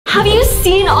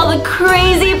seen all the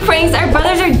crazy pranks our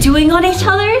brothers are doing on each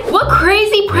other? What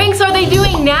crazy pranks are they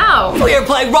doing now? We are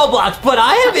playing Roblox, but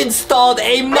I have installed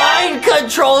a mind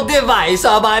control device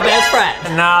on my best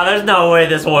friend. No, there's no way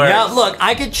this works. Now, look,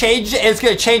 I could change, it's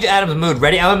gonna change Adam's mood.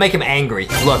 Ready? I'm gonna make him angry.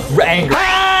 Look, angry.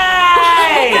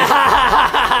 Hey!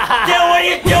 Dude, what are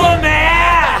you doing,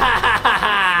 man?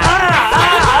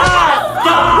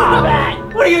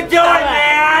 Stop! What are you doing,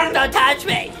 man? Don't touch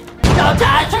me. Don't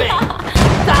touch me.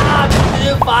 Stop.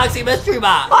 Foxy Mystery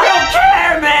Box. I don't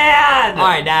care, man! All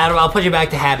right, now, Adam, I'll put you back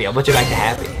to happy. I'll put you back to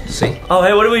happy. See? Oh,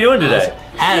 hey, what are we doing today?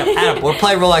 Adam, we're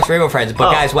playing Roblox Rainbow Friends,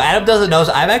 but guys, what Adam doesn't know is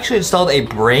I've actually installed a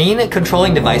brain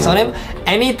controlling device on him.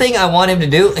 Anything I want him to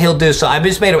do, he'll do. So I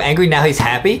just made him angry, now he's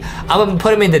happy. I'm gonna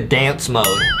put him into dance mode.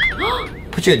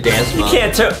 Put you in dance mode. You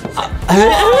can't turn.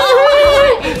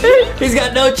 He's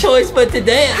got no choice but to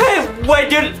dance. Hey, wait,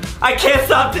 dude, I can't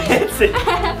stop dancing.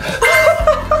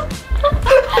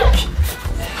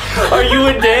 Are you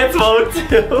in dance mode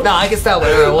too? No, I can stop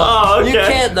whenever I want. Oh, okay. You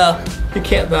can't though. You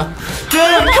can't though.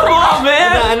 Dude, come on,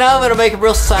 man. Now I'm gonna make him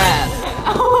real sad.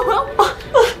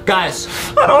 Guys.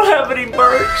 I don't have any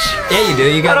merch. Yeah, you do.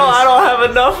 You got. I don't have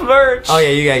enough merch. Oh yeah,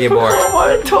 you gotta get more. I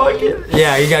want to Target.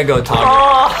 Yeah, you gotta go Target.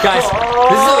 Guys,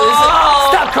 this is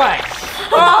stop crying.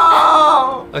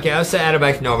 Okay, I'll set Adam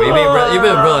back to normal. You've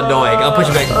been real annoying. I'll put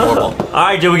you back to normal.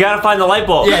 Alright, dude, we gotta find the light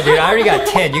bulb. Yeah, dude, I already got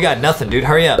 10. You got nothing, dude.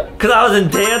 Hurry up. Cause I was in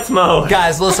dance mode.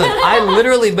 Guys, listen, I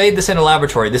literally made this in a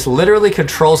laboratory. This literally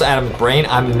controls Adam's brain.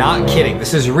 I'm not kidding.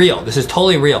 This is real. This is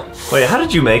totally real. Wait, how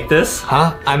did you make this?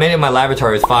 Huh? I made it in my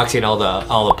laboratory with Foxy and all the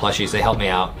plushies. They helped me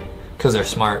out. Because they're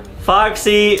smart.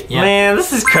 Foxy, man,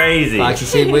 this is crazy. Foxy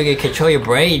said we can control your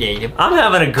brain, Adam. I'm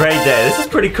having a great day. This is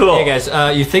pretty cool. Hey guys,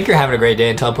 you think you're having a great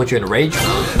day until I put you in rage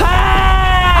mode.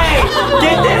 Hey!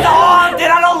 Get this off,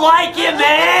 dude! I don't like it,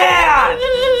 man!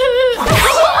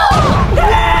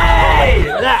 Hey!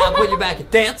 I'll put you back in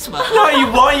dance mode. No, you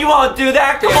won't. You won't do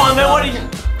that. Come on, man. What are you?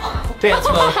 Dance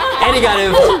mode. And you got to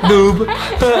noob.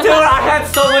 Dude, I had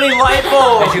so many light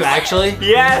bulbs. Did you actually?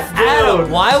 Yes, dude.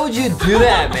 Adam, why would you do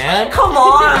that, man? Come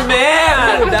on,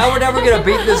 man. Dude, now we're never gonna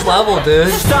beat this level,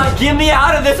 dude. Stop. Get me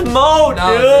out of this mode,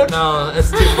 dude. No,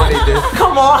 it's too funny, dude.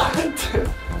 Come on,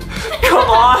 dude. Come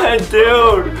on,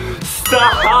 dude.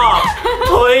 Stop.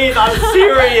 Please, I'm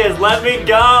serious. Let me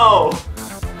go.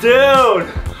 Dude.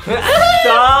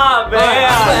 Stop,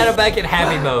 man. I'm put Adam back in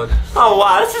happy mode. Oh,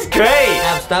 wow. This is great.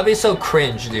 Adam, stop being so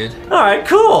cringe, dude. All right,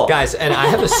 cool. Guys, and I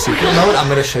have a secret mode I'm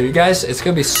gonna show you guys. It's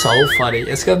gonna be so funny.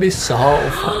 It's gonna be so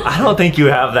funny. I don't think you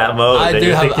have that mode. I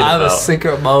have a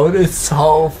secret mode. It's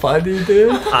so funny,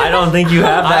 dude. I don't think you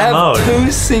have that mode. I have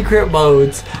 2 secret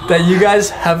modes that you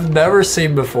guys have never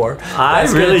seen before. I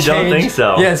really don't think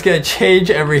so. Yeah, it's gonna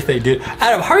change everything, dude.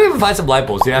 Adam, hurry up and find some light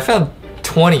bulbs, dude. I found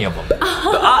 20 of them.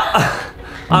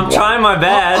 I'm trying my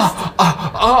best.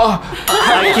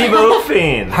 I keep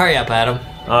oofing. Hurry up, Adam.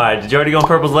 Alright, did you already go in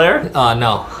Purple's lair? No.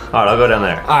 Alright, I'll go down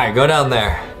there. Alright, go down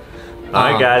there.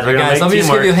 Alright, guys, we're gonna make let me just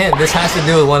teamwork. give you a hint. This has to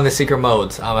do with one of the secret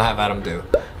modes. I'm gonna have Adam do.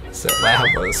 So I have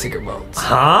one of the secret modes.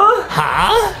 Huh?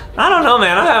 Huh? I don't know,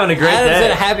 man. I'm having a great Adam's day.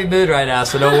 in a happy mood right now,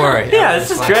 so don't worry. Yeah,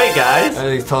 this is great, guys.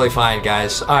 Everything's totally fine,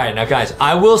 guys. Alright, now guys,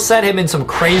 I will set him in some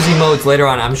crazy modes later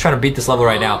on. I'm just trying to beat this level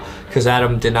right now, because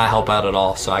Adam did not help out at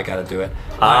all, so I gotta do it.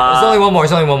 Alright, there's only one more,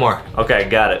 there's only one more. Okay,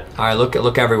 got it. Alright,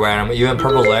 look everywhere, Adam. You in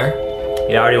Purple's lair?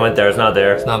 Yeah, I already went there. It's not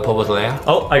there. It's not in Purple's lair?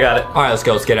 Oh, I got it. Alright, let's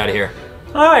go. Let's get out of here.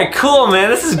 Alright, cool, man.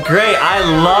 This is great. I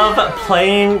love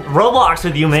playing Roblox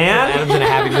with you, man. Adam's in a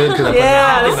happy mood because I put him in Yeah,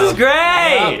 happy this mode. is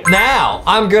great. Now,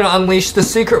 I'm gonna unleash the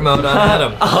secret mode on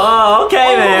Adam. Oh,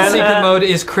 okay, man. The secret mode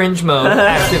is cringe mode.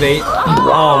 Activate.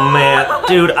 Oh, man.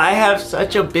 Dude, I have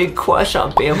such a big crush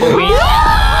on Bamboo.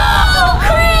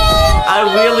 I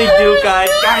really do, guys.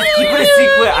 Guys, keep it a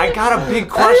secret. I got a big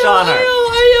crush on her.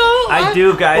 I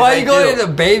do, guys. Why are you going into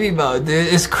baby mode, dude?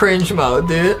 It's cringe mode,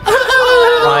 dude.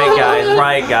 Right, guys.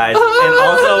 Right, guys. And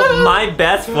also, my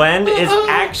best friend is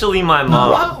actually my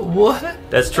mom. What?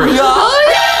 That's true.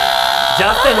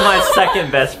 Justin's my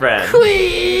second best friend.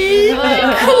 Queen.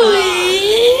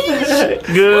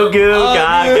 Goo goo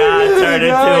gaga, turn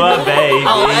into a baby.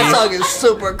 Oh, that song is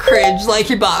super cringe.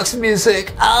 LankyBox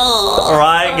music. Oh.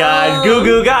 Right, guys. Goo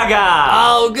goo gaga.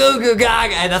 Oh, goo goo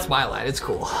gaga. Hey, that's my line. It's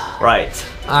cool. Right.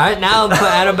 All right, now I'm putting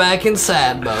Adam back in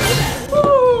sad mode.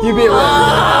 You be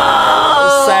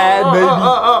sad, baby.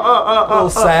 Oh,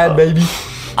 sad, baby.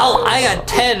 Oh, I got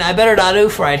 10. I better not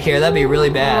oof right here. That'd be really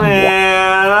bad.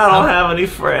 Man, I don't have any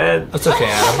friends. That's okay,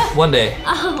 Adam. One day.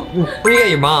 Where you got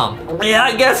your mom? Yeah,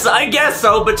 I guess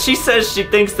so, but she says she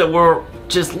thinks that we're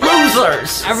just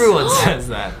losers. Everyone says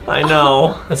that. I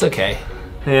know. That's okay.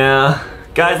 Yeah.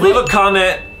 Guys, leave a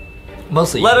comment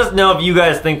Mostly. Let us know if you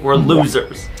guys think we're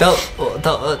losers. Don't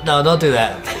do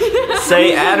that.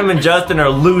 Say Adam and Justin are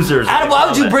losers. Adam, why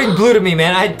would you bring blue to me,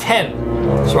 man? I had 10.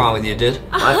 What's wrong with you, dude?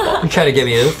 My fault. You try to get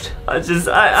me oofed. I'm For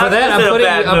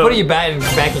that, I'm putting you back in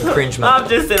cringe mode. I'm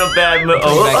just in a bad mood.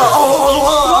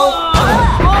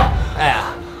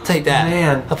 Yeah, take that.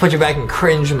 Man. I'll put you back in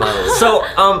cringe mode. So,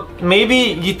 maybe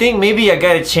you think maybe I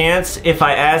got a chance if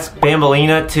I ask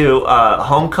Bambolina to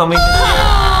homecoming.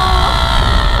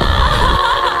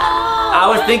 I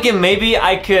was thinking maybe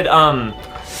I could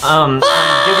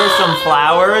give her some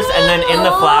flowers, and then in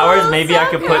the flowers maybe I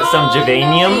could put some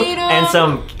geranium and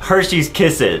some Hershey's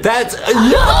Kisses. That's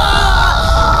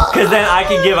Cause then I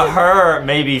could give her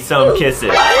maybe some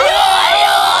kisses.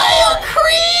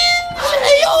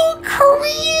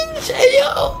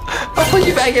 I'll put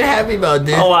you back in happy mode,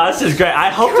 dude. Oh wow, this is great. I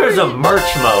hope there's a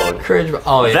merch mode. Cringe mode.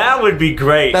 Oh yeah. That would be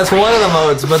great. That's one of the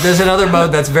modes, but there's another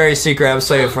mode that's very secret. I'm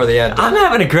saving for the end. I'm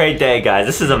having a great day, guys.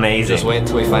 This is amazing. Just wait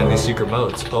until we find these secret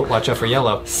modes. Oh, watch out for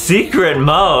yellow. Secret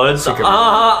modes? Secret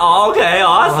mode. Okay,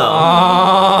 awesome.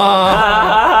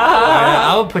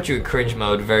 I'll put you in cringe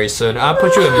mode very soon. I'll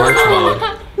put you in merch mode.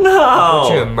 I'll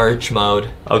put you in merch mode.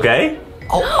 Okay.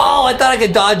 Oh, I thought I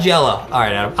could dodge yellow. All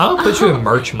right, Adam. I'll put you in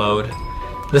merch mode.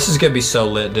 This is gonna be so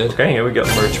lit, dude. Okay, here we go.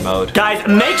 Merch mode. Guys,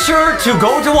 make sure to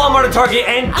go to Walmart or Target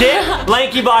and get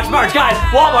LankyBox merch. Guys,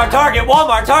 Walmart, Target,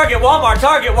 Walmart, Target, Walmart,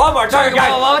 Target, Walmart, Target.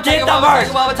 Guys, get the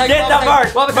merch. Get the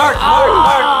merch.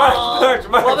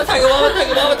 Merch.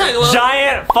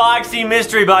 Giant Foxy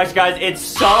mystery box, guys. It's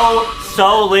so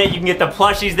lit. You can get the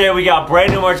plushies there. We got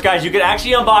brand new merch, guys. You can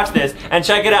actually unbox this and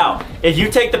check it out. If you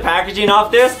take the packaging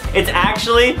off this, it's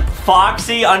actually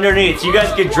Foxy underneath. So you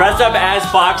guys can dress up as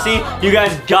Foxy. You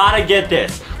guys gotta get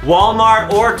this.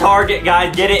 Walmart or Target,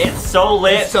 guys, get it. It's so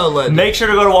lit. It's so lit. Make sure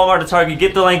to go to Walmart or Target.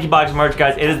 Get the LankyBox merch,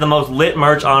 guys. It is the most lit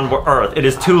merch on earth. It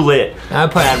is too lit. I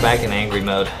put Adam back in angry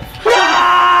mode.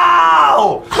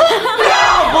 No! No!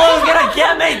 Blue's gonna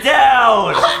get me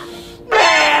down!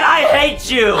 Man, I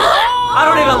hate you! I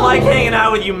don't even like hanging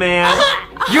out with you, man.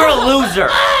 You're a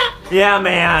loser. Yeah,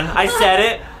 man. I said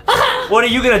it. What are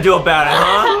you gonna do about it,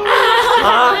 huh?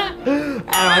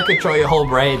 Adam, I control your whole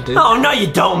brain, dude. Oh, no, you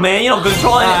don't, man. You don't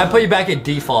control it. I put you back in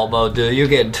default mode, dude. You're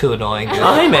getting too annoying, dude.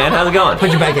 Oh, hey, man. How's it going?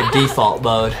 Put you back in default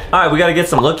mode. All right, we gotta get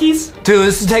some lookies. Dude,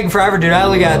 this is taking forever, dude. I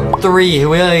only got 3.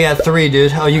 We only got 3,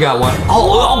 dude. Oh, you got 1.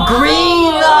 Oh,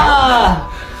 green!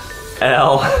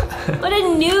 L. What a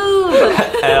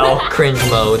noob. L. Cringe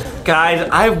mode. Guys,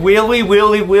 I really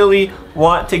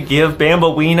want to give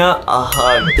Bambolina a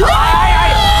hug.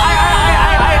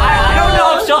 I don't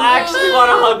know if she'll actually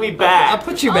want to hug me I'll back.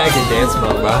 put you back in dance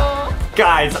mode, bro.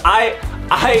 Guys, I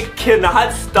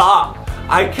cannot stop.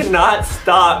 I cannot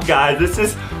stop, guys. This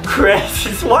is crazy.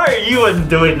 Why are you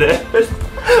doing this?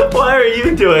 Why are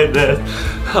you doing this?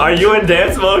 Are you in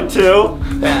dance mode too?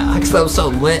 Yeah, because I'm so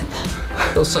lit.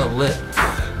 I'm so lit.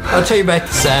 I'll tell you back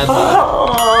to sad mode. A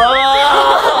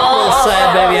little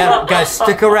sad, baby. Adam. Guys,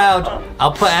 stick around.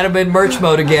 I'll put Adam in merch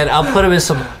mode again. I'll put him in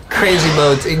some crazy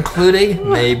modes, including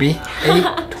maybe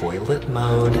a toilet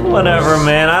mode. Whatever,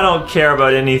 man. I don't care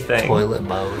about anything. Toilet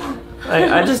mode.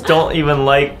 I just don't even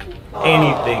like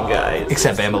anything, guys.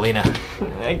 Except Bambolina.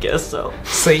 I guess so.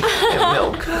 See? And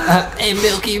milk. Hey,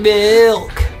 milky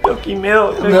milk. Milky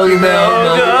milk. Milky milk.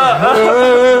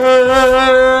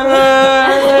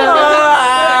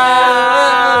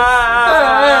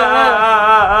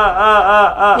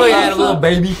 Look at a little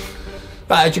baby.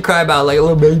 Why don't you cry about it like a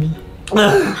little baby?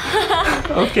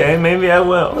 Okay, maybe I A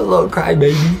will. little cry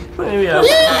baby. Maybe I will.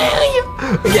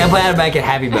 Yeah, put Adam back in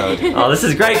happy mode. Oh, this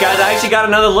is great, guys. I actually got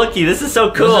another lookie. This is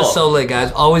so cool. This is so lit,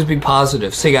 guys. Always be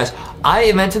positive. See, guys, I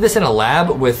invented this in a lab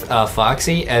with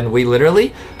Foxy, and we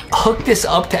literally hooked this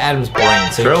up to Adam's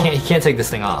brain, so he can't take this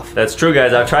thing off. That's true,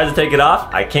 guys. I've tried to take it off.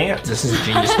 I can't. This is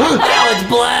genius. Now it's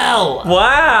blue.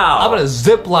 Wow. I'm gonna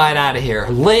zip line out of here.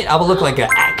 Lit. I'm gonna look like an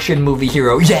action movie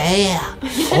hero. Yeah.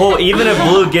 Oh, even if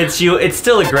blue gets you, it's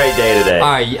still a great day today.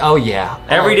 All right. Oh yeah.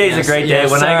 Every day's a great day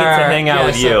when I get to hang out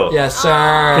with you. Yes,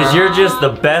 sir. Because you're just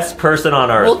the best person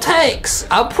on earth. Well, thanks.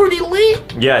 I'm pretty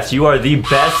lit. Yes, you are the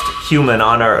best human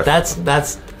on earth. That's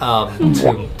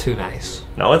too nice.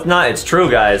 No, it's not. It's true,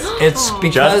 guys. It's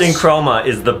because Justin Chroma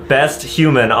is the best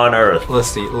human on earth.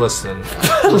 Listen. Listy.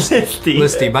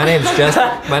 My name's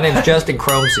Justin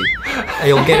Cromsey.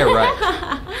 You'll get it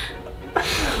right.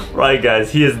 Right, guys.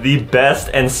 He is the best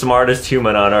and smartest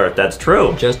human on earth. That's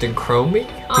true. Justin Cromie?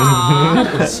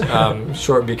 It's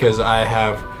short because I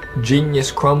have genius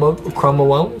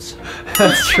chromosomes.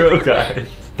 That's true, guys.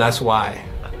 That's why.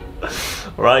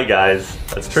 Right, guys.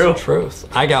 That's true. Truth.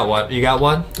 I got one. You got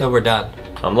one? No, we're done.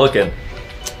 I'm looking.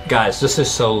 Guys, this is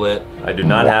so lit. I do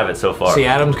not have it so far. See,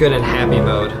 Adam's good in happy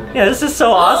mode. Yeah, this is so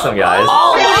awesome, guys.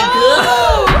 Oh my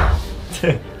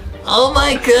god! Oh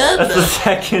my god! That's the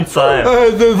second time. You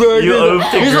ooped You're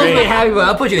supposed to be green. happy mode.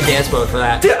 I'll put you in dance mode for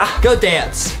that. Go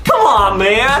dance. Come on,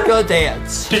 man. Go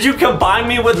dance. Did you combine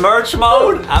me with merch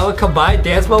mode? I would combine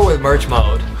dance mode with merch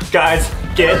mode. Guys,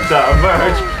 get the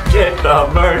merch. Get the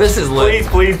merch. This is lit.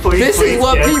 Please. This is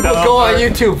what people go on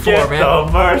YouTube for, get man.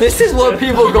 The merch. This is what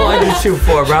people go on YouTube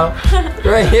for, bro.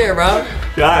 Right here, bro.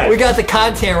 Guys, We got the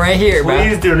content right here, bro.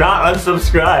 please do not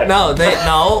unsubscribe. No.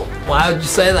 Why would you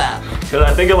say that? Because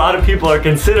I think a lot of people are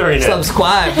considering it.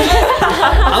 Subscribe.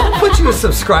 I'll put you in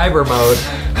subscriber mode.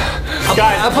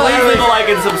 Guys, please leave a like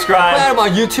and Put subscribe. Adam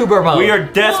on YouTuber mode. We are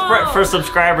desperate for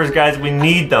subscribers, guys. We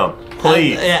need them.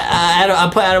 Please. I'll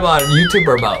put Adam on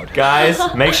YouTuber mode. Guys,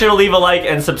 make sure to leave a like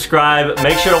and subscribe.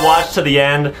 Make sure to watch to the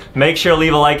end. Make sure to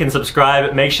leave a like and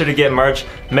subscribe. Make sure to get merch.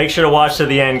 Make sure to watch to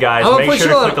the end, guys. Make sure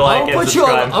to click a like and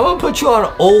subscribe. I'm gonna put you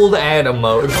on old Adam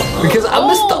mode because I'm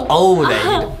Mr. Old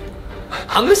Adam.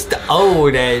 I'm Mr.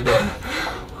 Old Adam.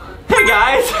 Hey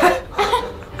guys!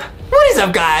 What is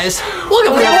up, guys?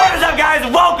 Welcome to What is up, guys?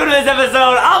 Welcome to this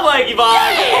episode of LankyBox.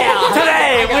 Yeah.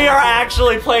 Today we are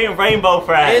actually playing Rainbow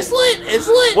Friends. It's lit. It's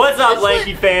lit. What's up, It's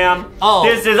Lanky lit. fam? Oh.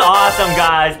 This is awesome,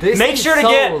 guys. This Make is sure to so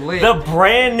get lit. the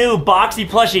brand new Boxy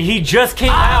plushie. He just came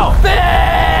out.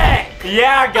 Thick.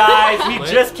 Yeah, guys, he Lit,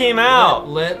 just came out.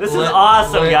 Lit, this lit, is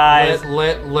awesome, lit, guys.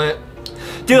 Lit.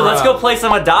 Dude, let's Bruh. go play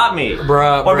some Adopt Me.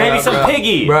 Bruh. Or maybe some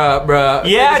Piggy. Bruh.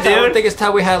 Yeah, I dude. think it's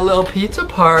time we had a little pizza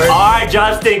party. Alright,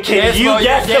 Justin, can Dance you mode,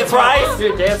 guess the dance mode, price?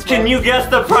 dude, dance Can mode. you guess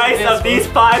the price Dance of these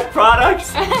mode. 5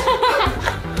 products?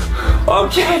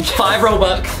 Okay. 5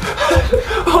 Robux.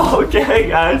 Okay,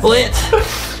 guys. Lit.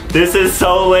 This is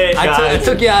so lit, I guys.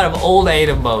 took you out of old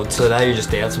Adam mode, so now you're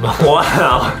just dance mode.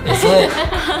 Wow. It's lit.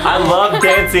 I love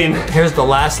dancing Here's the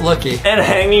last lookie. and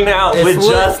hanging out It's with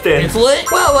lit. Justin. It's lit.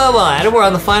 Well, Adam, we're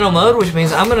on the final mode, which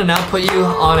means I'm gonna now put you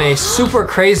on a super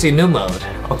crazy new mode.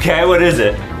 Okay, what is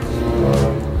it?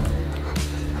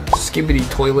 Skibbity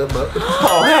toilet mode.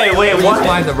 Oh, hey, wait, Please what?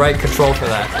 find the right control for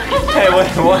that. Hey, wait,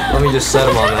 what? Let me just set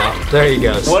him on that. There he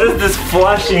goes. What is this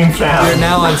flushing You're sound?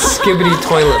 now on skibbity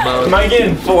toilet Am mode. I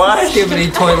getting flushed?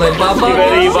 Skibbity toilet bum bum.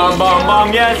 Skibbity bum bum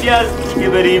bum, yes.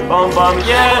 Skibbity bum bum,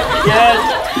 yes.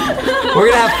 We're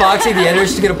gonna have Foxy, the editor's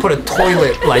just gonna put a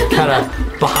toilet like kind of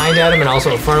behind Adam and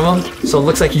also in front of him, so it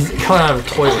looks like he's coming out of a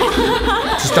toilet.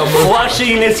 Just don't move.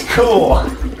 Flushing is cool.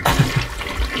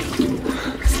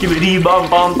 Skibbity bum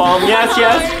bum bum, yes.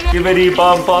 Skibbity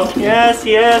bum bum, yes.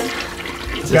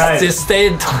 Just stay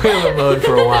in toilet mode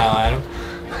for a while, Adam.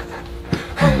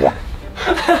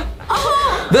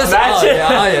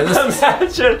 Imagine, This,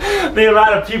 imagine the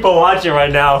amount of people watching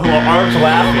right now who aren't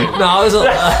laughing. no,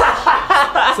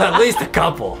 it's at least a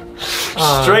couple.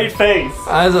 Straight face.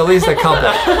 There's at least a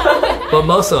couple, but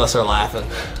most of us are laughing.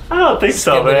 I don't think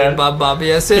so, man. Bum, bum,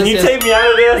 yes, Can you take me out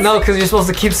of this? No, because you're supposed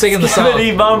to keep singing the song.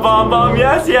 Skibbity bum bum bum,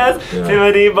 yes.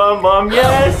 Skibbity bum bum,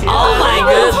 yes. Oh my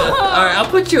goodness! All right, I'll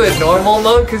put you in normal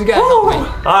mode because you gotta help me.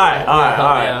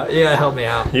 Alright. You gotta help me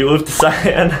out. You moved to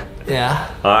cyan. Yeah,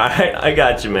 Alright, I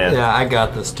got you, man. yeah, I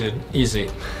got this, dude. Easy.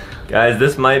 Guys,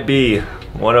 this might be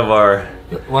one of our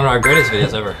One of our greatest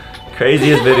videos ever.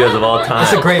 craziest videos of all time.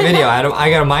 That's a great video, Adam. I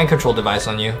got a mind control device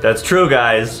on you. That's true,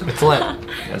 guys. It's lit.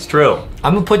 That's true.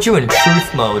 I'm gonna put you in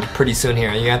truth mode pretty soon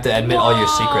here. You have to admit all your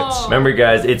secrets. Remember,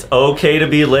 guys, it's okay to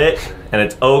be lit, and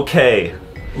it's okay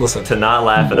Listen, to not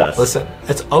laugh at us. listen.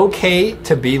 It's okay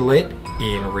to be lit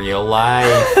in real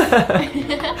life.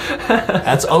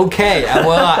 That's okay. I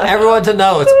want everyone to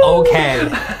know it's okay.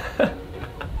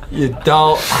 You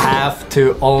don't have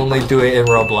to only do it in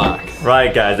Roblox.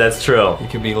 Right, guys, that's true. You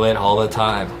can be lit all the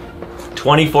time.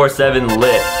 24/7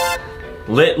 lit.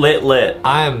 Lit.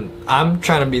 I'm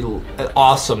trying to be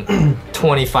awesome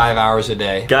 25 hours a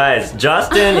day. Guys,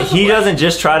 Justin, he doesn't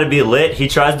just try to be lit, he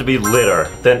tries to be litter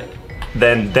than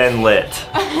lit.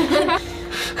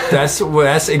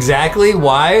 That's exactly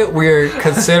why we're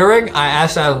considering. I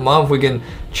asked Adam's mom if we can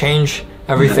change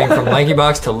everything from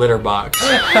LankyBox to Litterbox.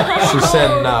 She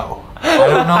said no. I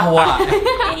don't know why.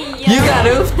 You got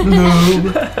oofed,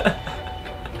 noob.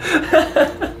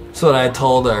 That's what I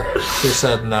told her. She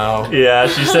said no. Yeah,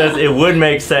 she says it would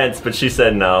make sense, but she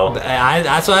said no.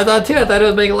 That's what I thought too. I thought it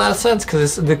would make a lot of sense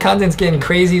because the content's getting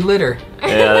crazy litter.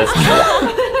 Yeah, that's true.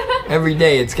 Every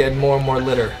day it's getting more and more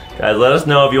litter. Guys, let us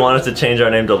know if you want us to change our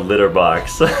name to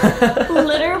Litterbox.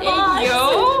 Litterbox.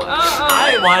 I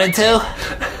didn't want it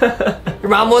to. Your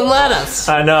mom wouldn't let us.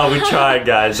 I know, we tried,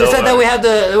 guys. She said that we have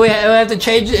to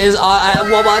change it. Is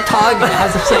well, my tongue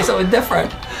has to say something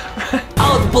different.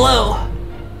 Oh, it's blue.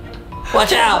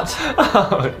 Watch out.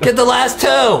 Oh, Get the last 2.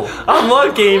 I'm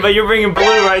looking, but you're bringing blue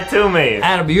right to me.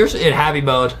 Adam, you're in happy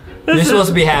mode. You're supposed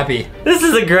to be happy. This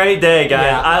is a great day, guys.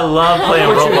 Yeah. I love playing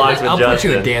Roblox with I'll Justin. put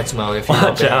you in dance mode if you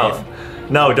Watch don't out.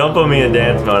 No, don't put me in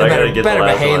dance mode. I gotta get the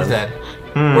last behave one.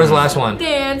 then. Where's the last one?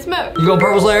 Dance mode. You going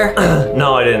purple's lair?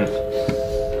 No, I didn't.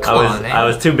 I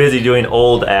was too busy doing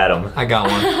old Adam. I got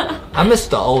one. I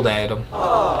missed the old Adam.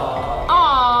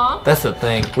 Aww. That's the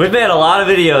thing. We've made a lot of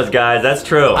videos, guys. That's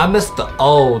true. I missed the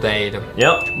old Adam.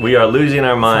 Yep, we are losing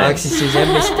our minds. Alexi says I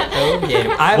missed the old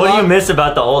Adam. What do you miss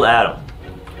about the old Adam?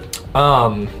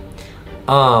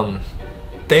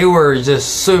 They were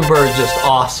just super, just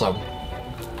awesome.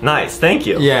 Nice, thank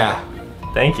you. Yeah,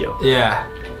 Thank you. yeah,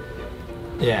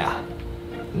 yeah.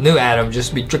 New Adam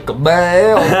just be drinking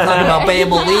bell, talking about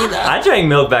Bambelina. I drank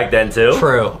milk back then too.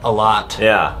 True, a lot.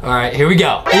 Yeah. All right, here we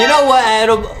go. You know what,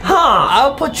 Adam? Huh.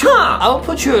 I'll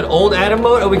put you in old Adam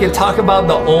mode, and we can talk about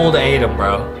the old Adam,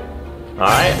 bro.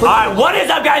 Alright, what is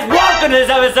up, guys? Welcome to this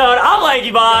episode. I'm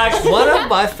LankyBox. One of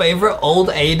my favorite old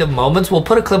Adam moments, we'll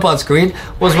put a clip on screen,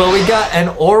 was when we got an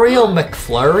Oreo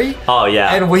McFlurry. Oh,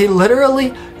 yeah. And we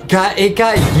literally got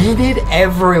yeeted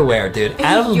everywhere, dude.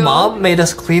 Adam's mom made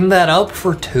us clean that up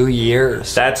for 2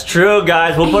 years. That's true,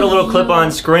 guys. We'll put a little clip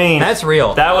on screen. That's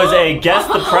real. That was a Guess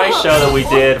the Price show that we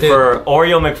did for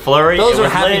Oreo McFlurry. Those It were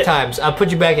was happy lit. times. I'll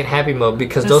put you back in happy mode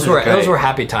because those were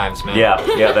happy times, man.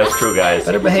 Yeah, that's true, guys.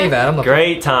 Better behave, Adam. I'll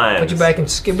Great times. put you back in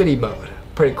skibbity mode.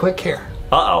 Pretty quick here.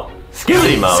 Uh-oh.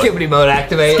 Skibbity mode. Skibbity mode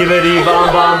activate. Skibbity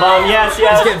bum bum bum, yes,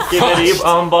 yes. getting Skibbity fucked.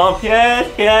 bum bum, yes,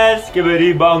 yes.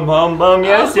 Skibbity bum bum bum,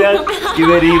 yes, yes.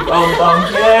 Skibbity bum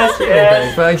bum, yes,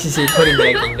 yes. Foxy said put it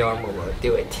back in normal mode.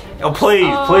 Do it. Oh,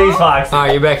 please, please, Fox.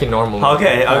 Alright, you're back in normal mode.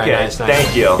 Okay, All right, okay. nice, nice.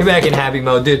 Thank you. You're back in happy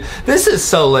mode, dude. This is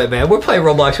so lit, man. We're playing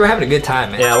Roblox. We're having a good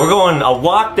time, man. Yeah, we're going a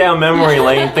walk down memory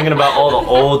lane, thinking about all the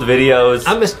old videos.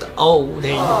 I missed the old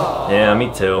Adam. Yeah,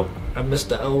 me too. I missed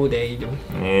the old Adam.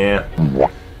 Yeah.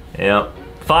 Yeah.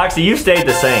 Foxy, you stayed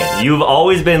the same. You've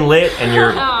always been lit, and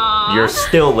you're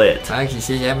still lit. Foxy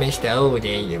says I missed the old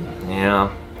Adam.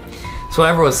 Yeah. That's what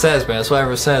everyone says, man. That's what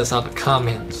everyone says on the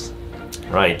comments.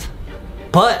 Right.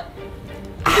 But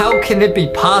how can it be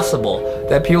possible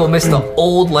that people miss the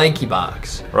old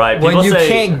LankyBox? Right, When people you say-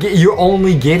 can't get, you're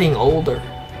only getting older.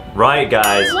 Right,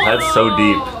 guys. That's so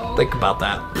deep. Think about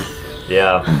that.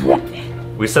 Yeah.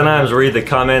 We sometimes read the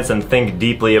comments and think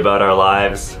deeply about our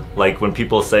lives. Like when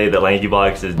people say that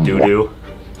LankyBox is doo-doo.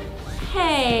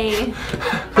 Hey.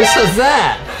 Who says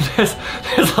that?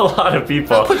 There's a lot of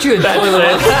people. I'll put you in that toilet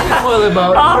mode. say- Toilet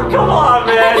mode. Oh, come on,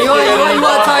 man.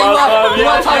 You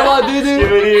want to talk about doo-doo?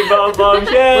 Skibbity bum bum,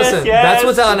 yes, Listen, yes. that's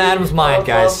what's on Adam's mind,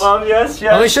 guys. Bum, bum, yes,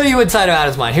 yes. Let me show you inside of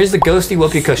Adam's mind. Here's the ghosty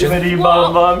whoopee cushion. Skibbity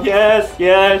bum bum, yes,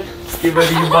 yes.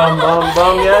 Skibbity bum bum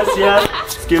bum, yes, yes.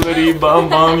 Skibbity bum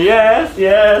bum, yes,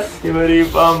 yes.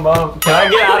 Skibbity bum bum. Can I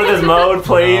get out of this mode,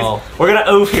 please? No. We're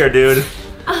gonna oof here, dude.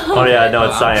 Oh yeah, no,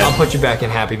 it's I'll cyan. put you back in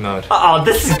happy mode. Oh,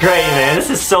 this is great, man. This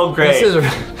is so great. This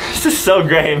This is so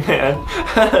great, man.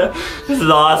 This is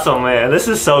awesome, man. This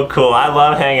is so cool. I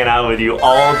love hanging out with you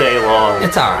all day long.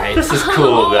 It's alright. This is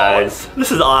cool, guys.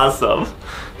 This is awesome.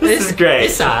 This is great.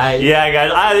 It's alright. Yeah,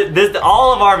 guys.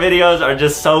 All of our videos are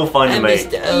just so fun to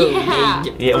make.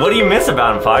 Yeah. What do you miss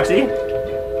about him, Foxy?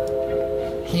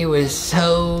 He was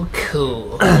so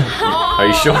cool. Are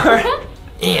you sure?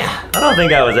 Yeah. I don't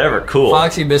think I was ever cool.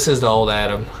 Foxy misses the old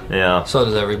Adam. Yeah. So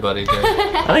does everybody, dude.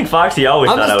 I think Foxy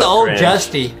always I'm thought I just was the old cringe.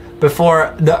 Justy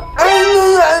before the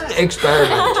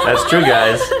experiment. That's true,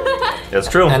 guys. That's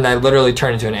true. And I literally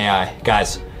turned into an AI.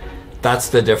 Guys, that's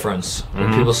the difference. Mm-hmm.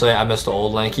 When people say I miss the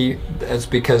old Lanky, it's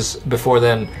because before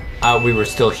then, we were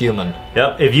still human.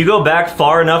 Yep. If you go back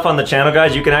far enough on the channel,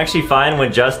 guys, you can actually find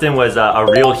when Justin was a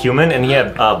real human and he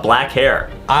had black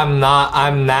hair. I'm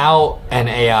now an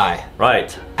AI.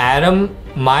 Right. Adam,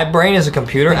 my brain is a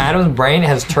computer. Adam's brain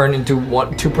has turned into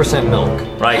 2%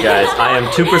 milk. Right, guys. I am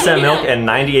 2% milk and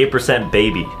 98%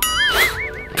 baby.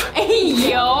 Hey,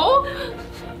 yo.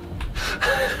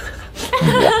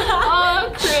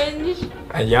 Oh, cringe.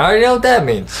 And you already know what that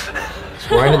means. It's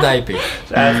wearing a diaper.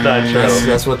 That's not true.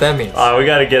 That's what that means. We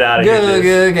gotta get out of here. Good, dude.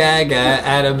 good, gaga.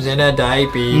 Adam's in a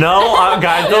diaper. No,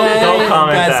 guys, don't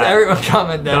comment guys, that. everyone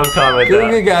comment that. Don't comment good,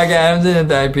 that. Good, gaga. Adam's in a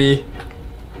diaper.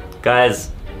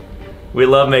 Guys, we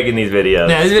love making these videos.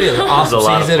 Yeah, these videos are awesome. It's a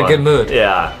So lot he's of in a fun. good mood.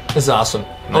 Yeah. This is awesome.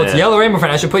 Oh, it's Man. Yellow Rainbow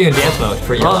Friend. I should put you in dance mode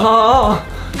for yellow. Oh.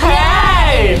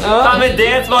 Hey! I'm in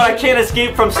dance mode. I can't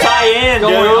escape from cyan,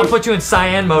 Don't worry, I'll dude. put you in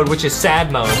cyan mode, which is sad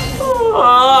mode.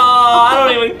 Oh, I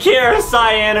don't even care,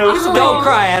 cyan. Don't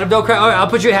cry, Adam. Don't cry. All right, I'll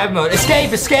put you in happy mode.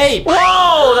 Escape, escape.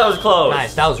 Whoa, that was close.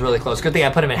 Nice. That was really close. Good thing I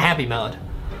put him in happy mode.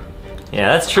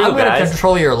 Yeah, that's true, I'm gonna guys.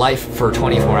 control your life for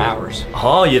 24 hours.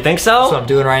 Oh, you think so? That's what I'm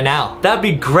doing right now. That'd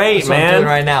be great, That's what I'm man. doing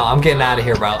right now. I'm getting out of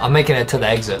here, bro. I'm making it to the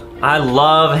exit. I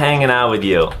love hanging out with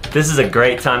you. This is a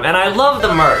great time. And I love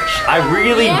the merch. I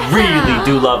really, really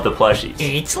do love the plushies.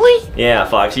 Italy? Yeah,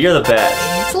 Foxy, you're the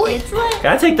best. Italy?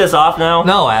 Can I take this off now?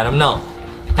 No, Adam, no.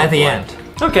 At the end.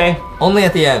 Okay. Only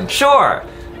at the end. Sure.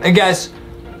 And guys,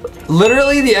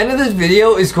 literally the end of this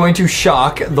video is going to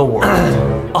shock the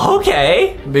world.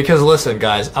 Okay. Because listen,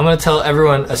 guys, I'm gonna tell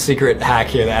everyone a secret hack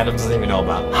here that Adam doesn't even know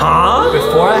about. Huh?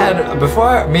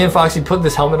 Before me and Foxy put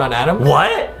this helmet on Adam,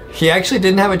 What? he actually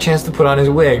didn't have a chance to put on his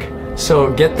wig.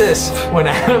 So get this, when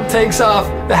Adam takes off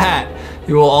the hat,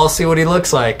 you will all see what he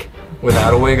looks like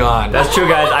without a wig on. That's true,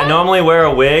 guys. I normally wear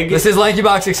a wig. This is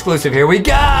LankyBox exclusive. Here we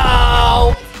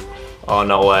go! Oh,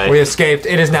 no way. We escaped.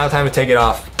 It is now time to take it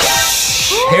off.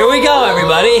 Here we go,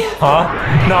 everybody.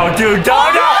 Huh? No, dude,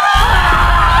 don't.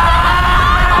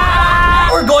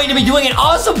 We're going to be doing an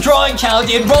awesome drawing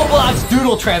challenge in Roblox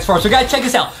Doodle Transform. So guys, check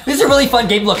this out. This is a really fun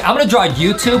game. Look, I'm gonna draw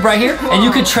YouTube right here, and you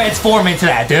can transform into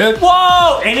that, dude.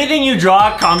 Whoa! Anything you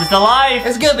draw comes to life.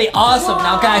 It's gonna be awesome.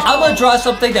 Now, guys, I'm gonna draw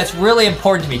something that's really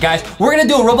important to me. Guys, we're gonna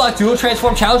do a Roblox Doodle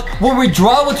Transform challenge where we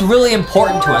draw what's really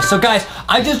important to us. So guys,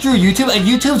 I just drew YouTube, and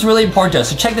YouTube's really important to us.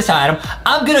 So check this out, Adam.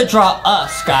 I'm gonna draw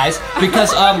us, guys,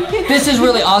 because this is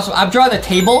really awesome. I'm drawing the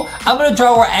table. I'm gonna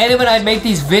draw where Adam and I make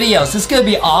these videos. This is gonna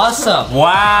be awesome.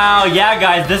 Wow, yeah,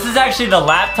 guys, this is actually the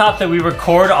laptop that we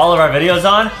record all of our videos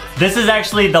on. This is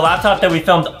actually the laptop that we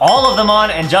filmed all of them on,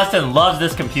 and Justin loves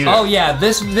this computer. Oh yeah,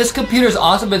 this computer is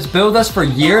awesome. It's been with us for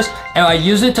years, and I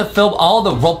use it to film all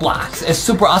the Roblox. It's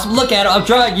super awesome. Look at it, I'm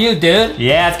drawing you, dude.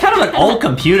 Yeah, it's kind of an old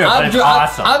computer, but it's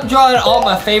awesome. I'm drawing all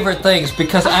my favorite things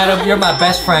because, Adam, you're my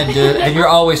best friend, dude, and you're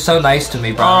always so nice to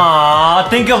me, bro. Aww,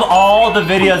 think of all the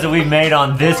videos that we've made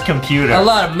on this computer. A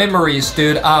lot of memories,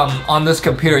 dude, on this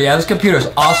computer. Yeah, this computer is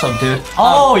awesome, dude.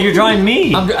 Oh, you're drawing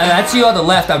me. That's you on the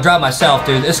left. I'm drawing myself,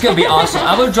 dude. It's gonna be awesome.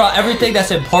 I'm gonna draw everything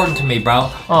that's important to me, bro.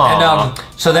 Aww. And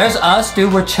so there's us,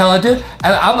 dude. We're chilling, dude.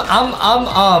 And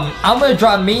I'm gonna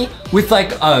draw me with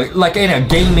like in a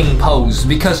gaming pose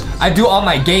because I do all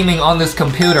my gaming on this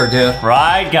computer, dude.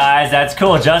 Right, guys, that's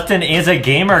cool. Justin is a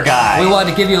gamer guy. We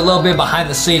wanted to give you a little bit behind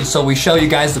the scenes, so we show you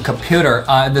guys the computer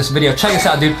in this video. Check this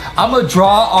out, dude. I'm gonna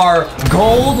draw our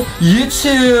gold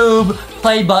YouTube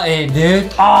play button,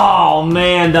 dude. Oh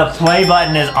man, the play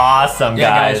button is awesome,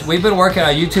 yeah, guys. We've been working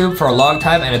on YouTube for a long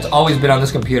time, and it's always been on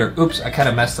this computer. Oops, I kind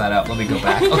of messed that up. Let me go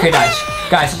back. Okay,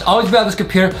 guys, it's always been on this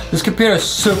computer. This computer is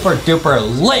super duper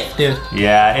lit, dude.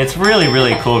 Yeah, it's really,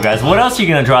 really cool, guys. What else are you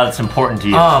gonna draw that's important to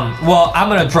you? Well, I'm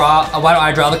gonna draw. Why don't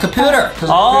I draw the computer?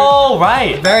 Oh,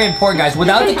 right. Very important, guys.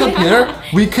 Without the computer,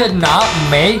 we could not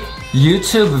make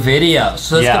YouTube videos.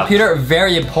 So this computer,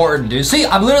 very important, dude. See,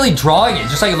 I'm literally drawing it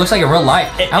just like it looks like in real life.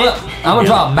 I'm gonna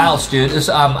draw a mouse, dude. This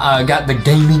got the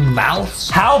gaming mouse.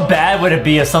 How bad would it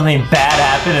be if something bad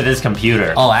happened to this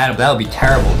computer? Oh, Adam, that would be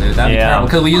terrible, dude. That'd be terrible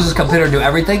because we use this computer to do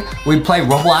everything. We play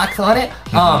Roblox on it,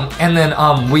 and then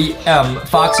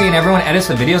Foxy and everyone edits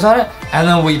the videos on it, and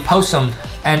then we post them.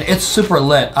 And it's super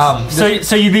lit.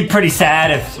 So you'd be pretty sad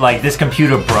if like this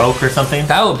computer broke or something?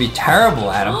 That would be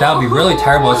terrible, Adam. That would be really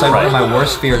terrible. It's like one of my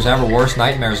worst fears ever, worst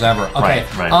nightmares ever. Okay.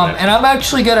 Right. And I'm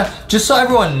actually gonna, just so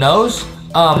everyone knows,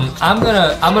 I'm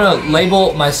gonna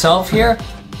label myself here,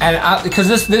 and because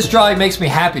this drawing makes me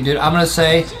happy, dude. I'm gonna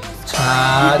say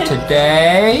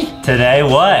today. Today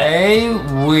what?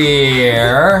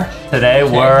 Today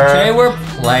we're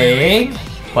playing.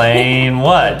 Playing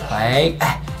what? Playing.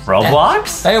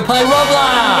 Roblox? They play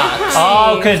Roblox!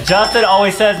 Oh, because Justin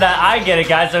always says that. I get it,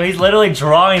 guys. So he's literally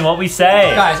drawing what we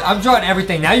say. Guys, I'm drawing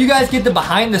everything. Now you guys get the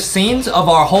behind the scenes of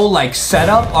our whole like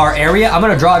setup, our area. I'm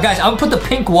gonna draw, guys, I'm gonna put the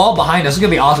pink wall behind us. It's gonna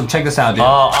be awesome. Check this out, dude.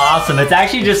 Oh, awesome. It's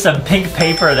actually just some pink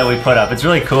paper that we put up. It's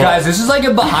really cool. Guys, this is like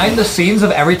a behind the scenes of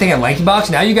everything at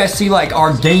LankyBox. Now you guys see like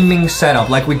our gaming setup.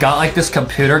 Like we got like this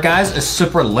computer, guys. It's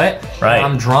super lit. Right.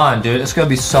 I'm drawing, dude. It's gonna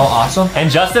be so awesome. And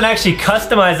Justin actually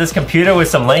customized this computer with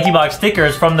some LankyBox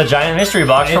stickers from the giant mystery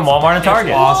box from Walmart and Target.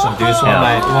 It's awesome, dude. It's one of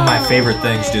my favorite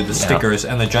things, dude. The stickers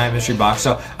and the giant mystery box.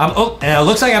 So and it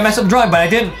looks like I messed up drawing, but I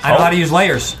didn't. I know how to use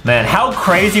layers. Man, how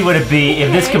crazy would it be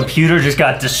if this computer just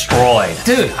got destroyed?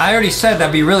 Dude, I already said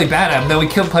that'd be really bad. Then we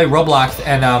could play Roblox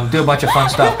and do a bunch of fun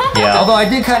stuff. Yeah. Although I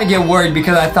did kind of get worried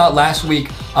because I thought last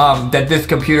week that this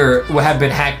computer would have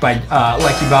been hacked by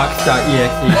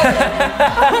LankyBox.exe.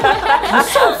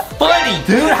 That's so funny,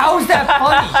 dude. How is that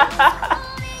funny?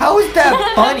 How is that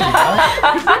funny,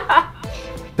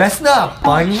 bro? That's not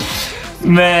funny.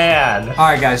 Man. All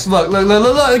right, guys. Look,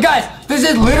 guys. This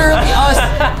is literally us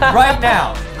right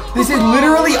now. This is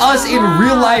literally us in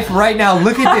real life right now.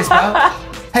 Look at this, bro.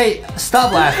 Hey,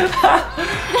 stop laughing.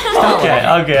 Stop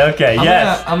laughing. Okay.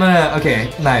 Yes.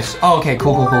 Okay, nice. Oh, okay,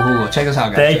 cool. Check this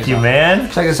out, guys. Thank you, man.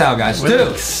 Check this out, guys. We Dude.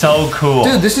 look so cool.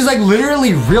 Dude, this is like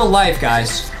literally real life,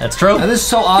 guys. That's true. And this is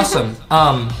so awesome.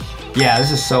 Yeah,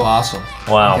 this is so awesome.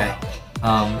 Wow. Okay.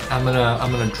 I'm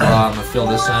gonna draw. I'm gonna fill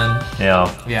this in.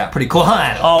 Yeah, pretty cool,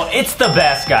 huh? Oh, it's the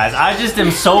best, guys. I just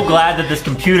am so glad that this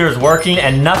computer is working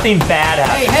and nothing bad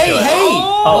happens to it. Hey!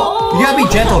 Oh, you gotta be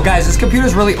gentle, guys. This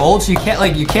computer's really old, so you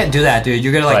can't do that, dude.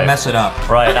 You're gonna like mess it up.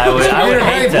 Right. I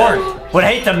would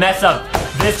hate to mess up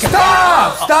this.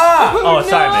 Stop! Oh,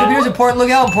 sorry, man. Computer's important.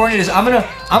 Look how important it is. I'm gonna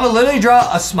literally draw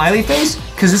a smiley face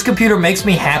because this computer makes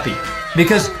me happy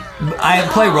because I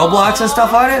play Roblox and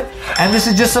stuff on it, and this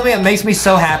is just something that makes me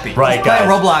so happy. Right, just guys.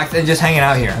 playing Roblox and just hanging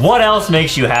out here. What else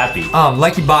makes you happy?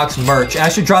 LankyBox merch. I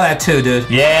should draw that too, dude.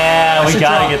 Yeah, we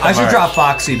gotta get the merch. I should draw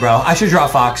Foxy, bro. I should draw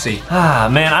Foxy. Ah,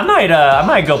 man, I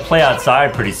might go play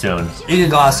outside pretty soon. You can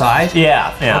go outside?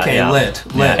 Yeah. Okay, yeah. lit.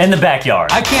 In the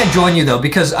backyard. I can't join you though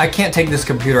because I can't take this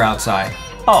computer outside.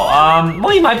 Oh,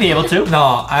 well, you might be able to.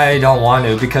 No, I don't want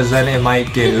to because then it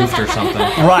might get oofed or something.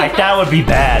 Right, that would be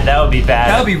bad. That would be bad.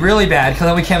 That would be really bad because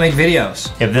then we can't make videos.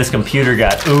 If this computer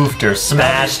got oofed or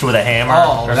smashed with a hammer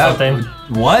or something.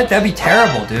 What? That'd be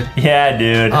terrible, dude. Yeah,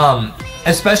 dude.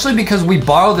 Especially because we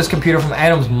borrowed this computer from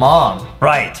Adam's mom.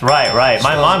 Right.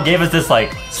 My mom gave us this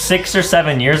like 6 or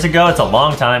 7 years ago. It's a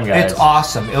long time, guys. It's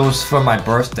awesome. It was for my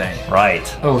birthday. Right.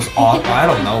 It was awesome. I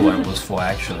don't know what it was for,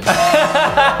 actually.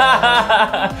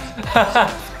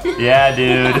 Yeah,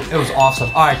 dude. It was awesome.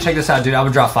 All right, check this out, dude. I'm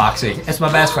gonna draw Foxy. It's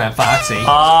my best friend, Foxy.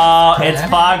 Oh, it's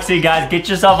Foxy, guys. Get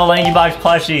yourself a LankyBox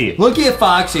plushie. Look at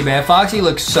Foxy, man. Foxy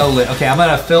looks so lit. Okay, I'm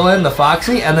gonna fill in the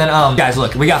Foxy, and then, guys,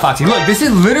 look, we got Foxy. Look, this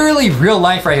is literally real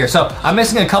life right here. So I'm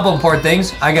missing a couple important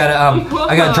things. I gotta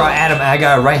draw Adam, and I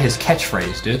gotta write his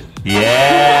catchphrase, dude.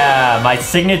 Yeah, my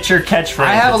signature catchphrase.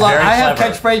 I have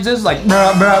catchphrases like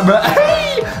bruh, bruh, bruh.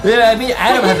 Yeah, I mean,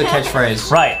 Adam has a catchphrase.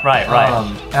 Right.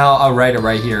 I'll write it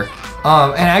right here.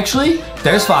 And actually,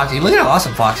 there's Foxy. Look at how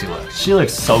awesome Foxy looks. She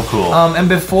looks so cool. And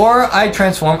before I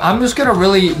transform, I'm just gonna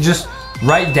really just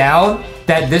write down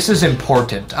that this is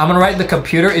important. I'm gonna write the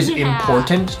computer is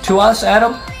important to us,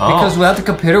 Adam, because without the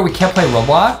computer, we can't play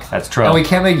Roblox. That's true. And we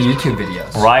can't make YouTube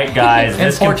videos. Right, guys.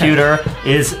 This computer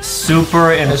is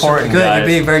super important, Good, guys. you're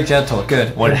being very gentle.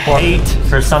 Good. Would hate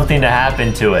for something to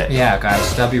happen to it. Yeah,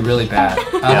 guys, that'd be really bad.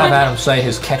 I'll have Adam say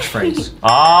his catchphrase.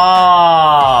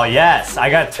 Oh, yes. I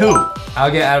got 2.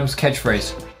 I'll get Adam's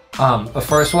catchphrase. The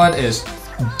first one is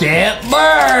get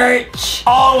merch.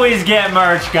 Always get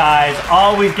merch, guys.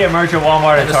 Always get merch at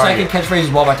Walmart and The Target. second catchphrase is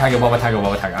Walmart Tiger.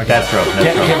 Okay. That's true.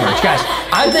 Get merch, guys.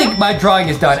 I think my drawing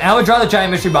is done. I would draw the giant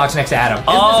mystery box next to Adam. Isn't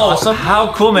this awesome?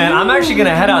 How cool, man. I'm actually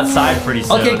gonna head outside pretty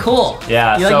soon. Okay, cool.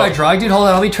 Yeah, You like my drawing, dude? Hold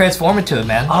on, let me transform into it,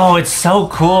 man. Oh, it's so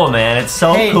cool, man. It's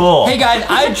so cool. Hey, guys,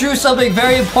 I drew something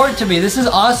very important to me. This is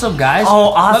awesome, guys.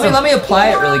 Oh, awesome. Let me apply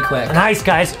it really quick. Nice,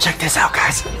 guys. Check this out,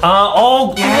 guys. Yeah.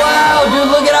 Wow, dude,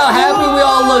 look at how happy we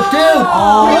all look, dude.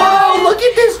 Whoa, look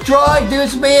at this drawing, dude.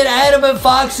 It's me and Adam and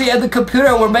Foxy and the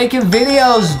computer. We're making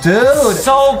videos, dude.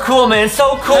 So cool, man.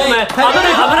 So cool, man.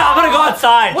 I'm gonna go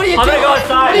outside. What are you doing? doing?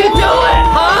 What are you doing?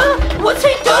 Huh? What's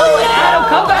he doing? Adam,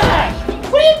 come back.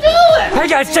 What are you doing? Hey,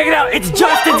 guys, check it out. It's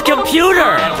Justin's computer.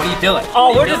 Adam, what are you doing?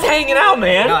 Oh, we're just hanging out,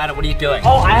 man. No, Adam, what are you doing?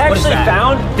 Oh, I actually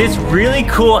found this really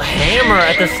cool hammer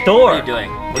at the store. What are you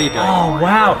doing? What are you doing? Oh,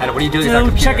 wow. Adam, what are you doing with our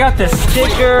Dude, computer? check out the stickers.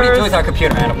 What are you doing with our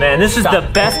computer, Adam? Man, this is the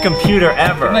best computer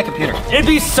ever. My computer. It'd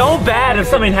be so bad if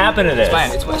something happened to this.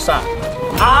 Stop.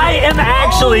 I am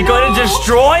actually going to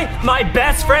destroy my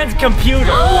best friend's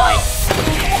computer. What?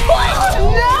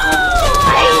 No!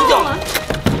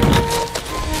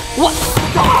 What?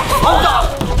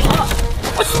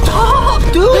 Stop,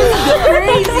 dude!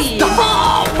 Crazy!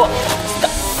 Stop!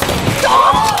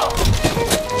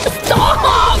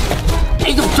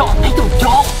 Hey, don't!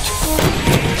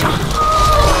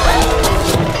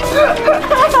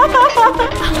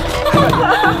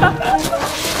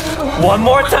 One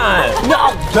more time. No!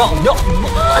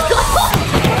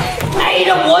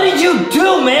 Adam, what did you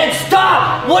do, man?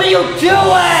 Stop! What are you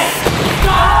doing?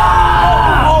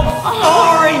 Stop! Oh,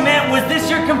 sorry, man. Was this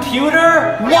your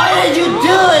computer? Why did you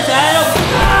do this, Adam?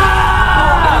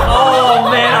 Oh,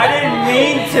 man, I didn't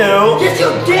mean to. Yes, you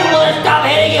did want to stop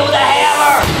hitting it with a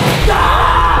hammer!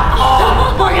 Stop!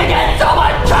 Oh, we're gonna get in so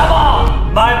much trouble!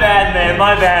 My bad, man.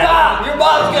 My bad. Stop! Your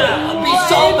mom's gonna be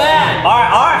so mad! All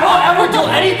right. Don't ever do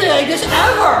anything like this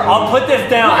ever! I'll put this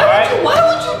down, all right? Why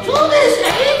would you do this?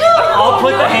 I'll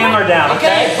put the hammer down,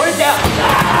 okay? Put it down.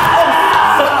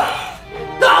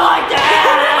 Not like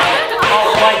that!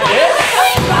 Oh, like this?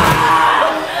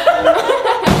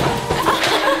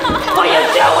 What are you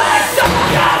doing?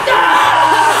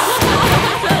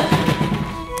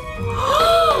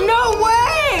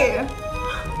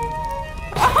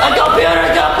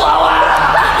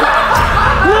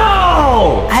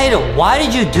 Justin, why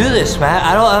did you do this, man?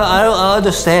 I don't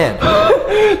understand.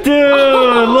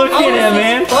 Dude, look at him,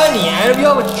 man. Funny, Adam. You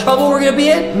know how much trouble we're gonna be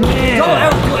in? Man. Don't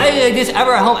ever do anything like this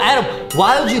ever at home. Adam,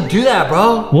 why would you do that,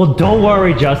 bro? Well, don't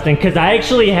worry, Justin, because I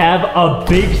actually have a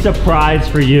big surprise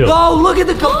for you. Oh, look at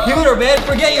the computer, man.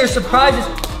 Forget your surprises.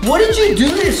 What did you do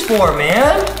this for,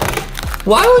 man?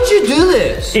 Why would you do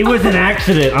this? It was an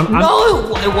accident.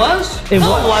 No, it was? It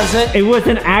wasn't. It was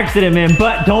an accident, man.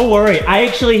 But don't worry. I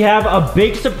actually have a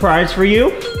big surprise for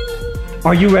you.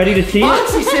 Are you ready to see it?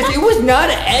 Foxy says it was not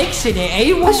an accident.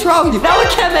 Hey, what's wrong with you? Now we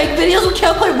can't make videos. We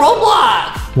can't play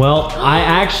Roblox. Well, I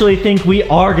actually think we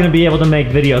are going to be able to make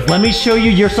videos. Let me show you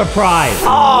your surprise.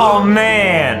 Oh,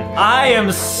 man. I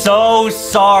am so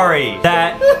sorry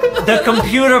that the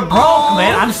computer broke,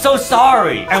 man. I'm so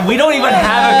sorry. And we don't even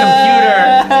have a computer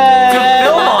to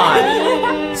film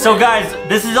on. So, guys,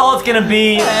 this is all it's going to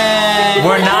be.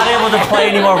 We're not able to play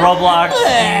any more Roblox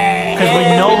because we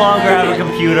no longer have a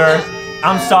computer.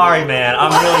 I'm sorry, man.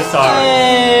 I'm really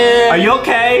sorry. Are you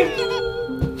okay?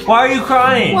 Why are you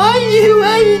crying? Why did you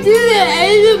do that?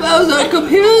 Adam, I was on a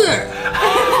computer.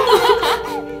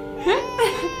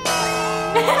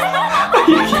 Are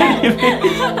you kidding me?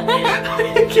 Are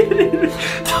you kidding me?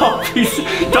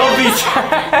 Don't be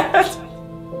sad.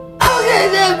 Okay,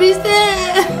 don't be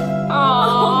sad.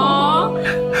 Aww.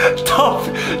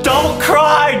 Don't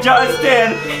cry,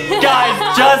 Justin.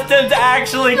 Guys, Justin's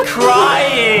actually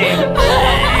crying.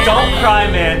 Don't cry,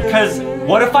 man, because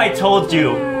what if I told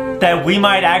you that we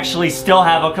might actually still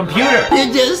have a computer?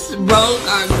 You just broke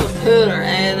our computer,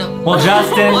 Adam. Well,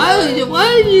 Justin,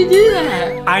 Why did you do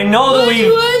that? I know that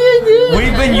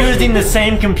we've been using the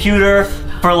same computer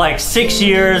for like 6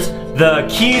 years. The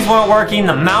keys weren't working,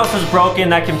 the mouse was broken,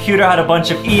 that computer had a bunch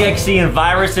of EXE and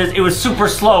viruses. It was super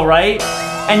slow, right?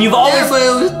 And you've always but it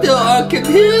was still our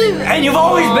computer. And you've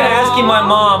always been asking my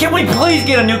mom, can we please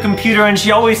get a new computer? And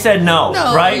she always said no,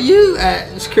 right? You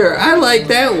asked her. I like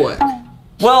that one.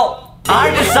 Well, I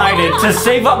decided to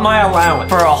save up my allowance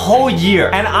for a whole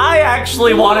year, and I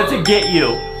actually wanted to get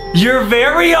you your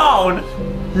very own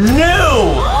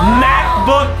new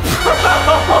MacBook Pro.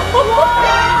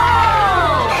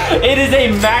 It is a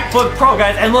MacBook Pro,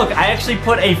 guys, and look, I actually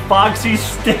put a Foxy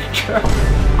sticker.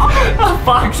 A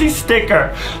Foxy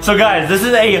sticker. So, guys, this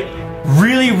is a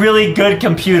really, really good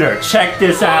computer. Check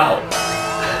this out.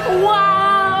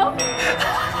 Wow.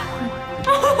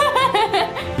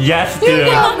 Yes, dude. You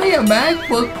got me a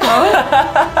MacBook Pro?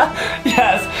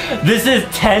 Yes, this is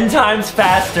 10 times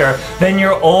faster than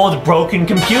your old broken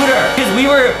computer. Because we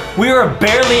were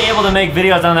barely able to make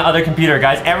videos on the other computer,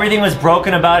 guys. Everything was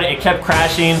broken about it. It kept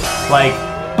crashing.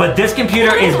 But this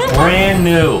computer is brand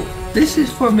new. This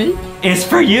is for me? It's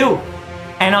for you.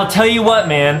 And I'll tell you what,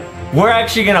 man. We're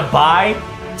actually gonna buy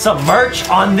some merch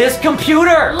on this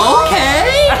computer.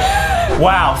 Okay.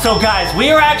 Wow, so guys, we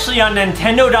are actually on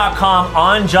Nintendo.com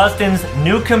on Justin's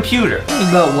new computer.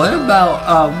 But what about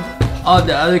on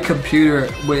the other computer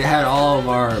we had all of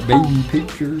our baby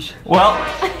pictures? Well,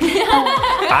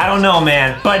 I don't know,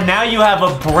 man. But now you have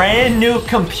a brand new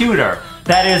computer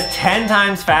that is 10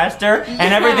 times faster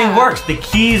and everything works. The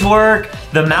keys work,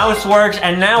 the mouse works,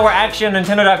 and now we're actually on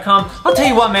Nintendo.com. I'll tell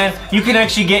you what, man, you can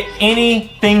actually get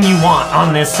anything you want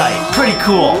on this site. Pretty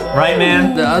cool, right,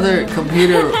 man? The other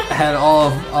computer had all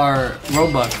of our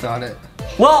Robux on it.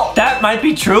 Well, that might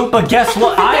be true, but guess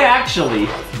what? I actually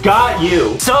got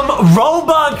you some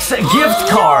Robux gift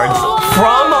cards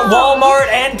from Walmart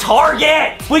and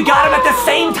Target. We got them at the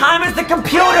same time as the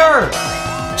computer.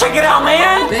 Check it out,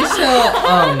 man. They sell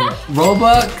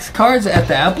Robux cards at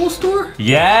the Apple store?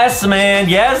 Yes, man.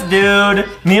 Yes, dude.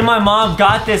 Me and my mom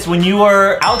got this when you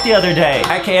were out the other day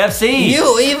at KFC.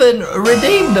 You even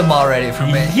redeemed them already for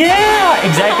me. Yeah,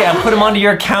 exactly. I put them onto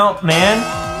your account, man.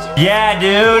 Yeah,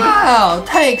 dude. Wow,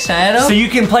 thanks, Adam. So you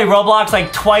can play Roblox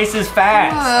like twice as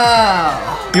fast.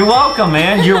 Wow. You're welcome,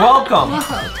 man. You're welcome.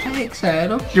 Wow, thanks,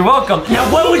 Adam. You're welcome. Now,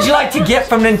 what would you like to get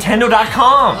from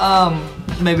Nintendo.com?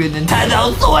 Maybe a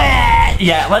Nintendo Switch.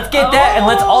 Yeah, let's get that, and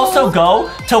let's also go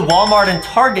to Walmart and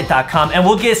Target.com, and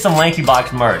we'll get some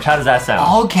LankyBox merch. How does that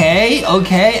sound? Okay,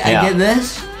 okay, I get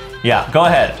this. Yeah, go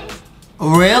ahead.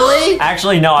 Really?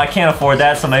 Actually, no, I can't afford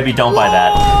that, so maybe don't buy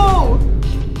that. Oh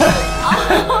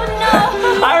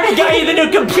no! I already got you the new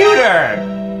computer.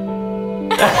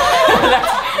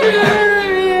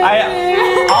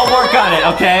 I'll work on it,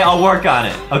 okay? I'll work on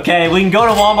it, okay? We can go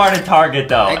to Walmart and Target,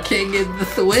 though. I can't get the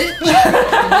Switch.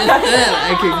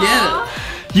 I can get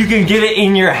it. You can get it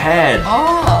in your head.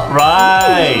 Oh.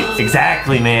 Right.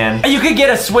 Exactly, man. You could get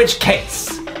a Switch case.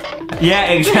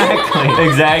 Yeah, exactly.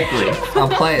 Exactly. I'm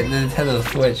playing the Nintendo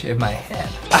Switch in my head.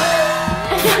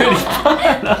 pretty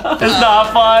fun. It's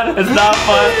not fun. It's not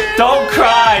fun. Don't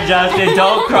cry, Justin.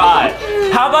 Don't cry.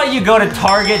 How about you go to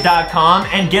Target.com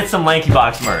and get some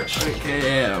LankyBox merch?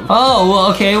 Okay, oh,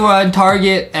 well, okay, we're on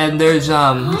Target, and there's the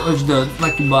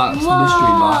LankyBox mystery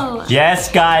box.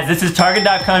 Yes, guys, this is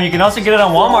Target.com. You can also get it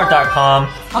on Walmart.com.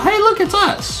 Oh, hey, look, it's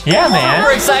us. Yeah, man.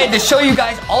 We're excited to show you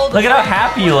guys all the Look at how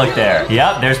happy you look there.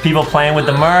 Yep, there's people playing with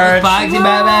the merch.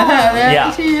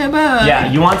 Yeah.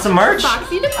 Yeah, you want some merch?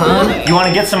 You want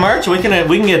to get some merch? We can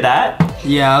get that.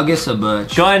 Yeah, I'll get some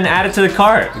merch. Go ahead and add it to the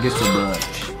cart. I'll get some merch.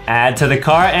 Add to the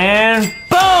cart and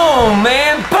boom,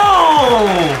 man,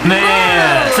 boom,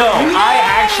 man. So I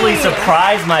actually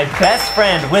surprised my best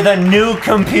friend with a new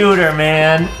computer,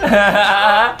 man.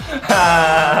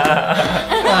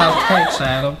 Oh, thanks,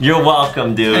 Adam. You're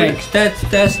welcome, dude. Thanks.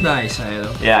 That's nice,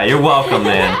 Adam. Yeah, you're welcome,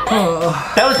 man.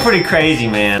 That was pretty crazy,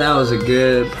 man. That was a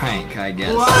good prank, I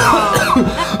guess.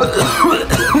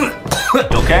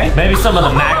 Okay? Maybe some of the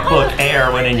MacBook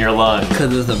Air went in your lungs.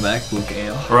 Because it's the MacBook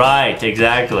Air. Right,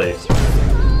 exactly.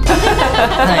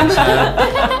 Thanks,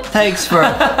 Adam. Thanks for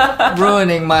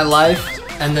ruining my life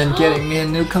and then getting me a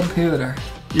new computer.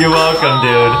 You're welcome,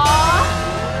 dude.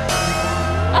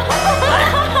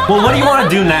 Well, what do you want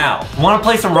to do now? Want to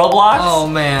play some Roblox? Oh,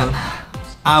 man.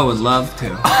 I would love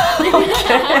to.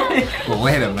 Okay. But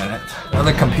wait a minute. The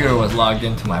other computer was logged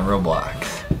into my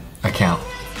Roblox account.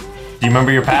 Do you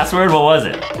remember your password? What was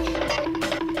it?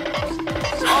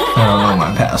 I don't know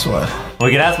my password. We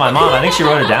could ask my mom. I think she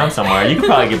wrote it down somewhere. You could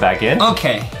probably get back in.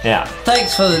 Okay. Yeah.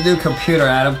 Thanks for the new computer,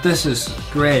 Adam. This is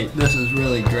great. This is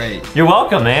really great. You're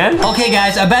welcome, man. Okay,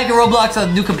 guys, I'm back at Roblox on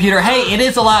the new computer. Hey, it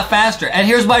is a lot faster. And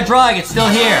here's my drawing. It's still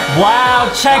here.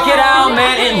 Wow, check it out,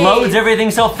 man. It loads everything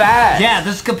so fast. Yeah,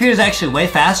 this computer's actually way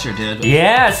faster, dude.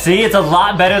 Yeah, see, it's a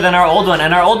lot better than our old one.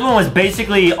 And our old one was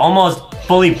basically almost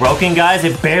fully broken, guys.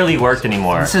 It barely worked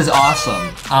anymore. This is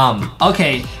awesome.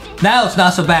 Okay. Now it's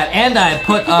not so bad, and I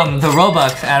put the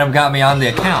Robux Adam got me on the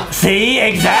account. See,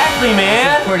 exactly, man.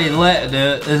 This is pretty lit,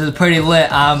 dude. This is pretty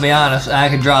lit. I'll be honest. I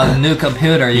can draw the new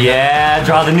computer. Yeah,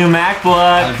 draw the new MacBook.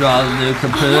 I'll draw the new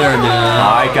computer, dude.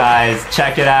 All right, guys,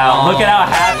 check it out. Look at how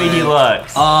happy he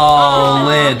looks. Oh,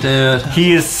 lit, dude.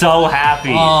 He is so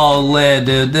happy. Oh, lit,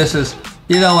 dude. This is.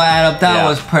 You know what, Adam? That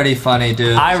was pretty funny,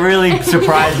 dude. I really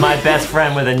surprised my best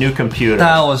friend with a new computer.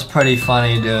 That was pretty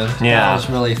funny, dude. Yeah. That was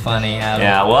really funny, Adam.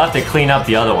 Yeah, we'll have to clean up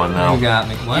the other one, though. You got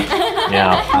me. What?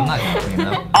 Yeah. I'm not gonna clean it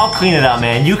up. I'll clean it up,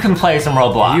 man. You can play some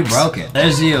Roblox. You broke it.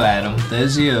 There's you, Adam.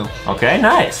 There's you. Okay,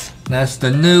 nice. That's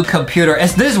the new computer.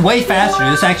 This is way faster.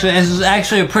 This is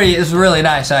actually it's really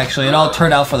nice, actually. It all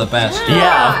turned out for the best.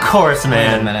 Yeah, of course,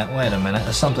 man. Wait a minute.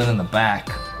 There's something in the back.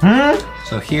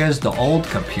 So here's the old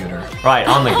computer. Right,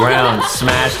 on the ground,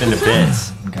 smashed into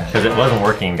bits. Okay. Because it wasn't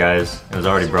working, guys. It was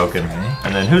already broken. Okay.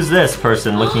 And then who's this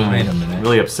person looking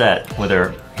really upset with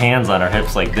her hands on her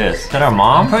hips like this? Is that our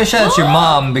mom? I'm pretty sure it's your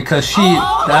mom because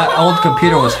that old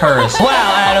computer was hers.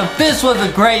 Wow, Adam, this was a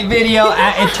great video.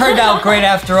 It turned out great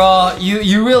after all.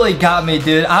 You really got me,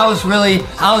 dude. I was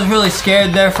really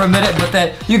scared there for a minute, but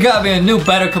then you got me a new,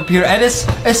 better computer, and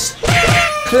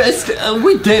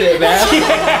we did it, man.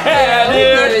 Yeah,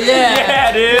 dude.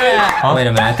 Yeah, dude. Yeah. Huh? Wait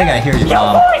a minute, I think I hear you,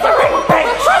 Mom.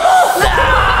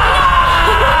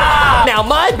 Now,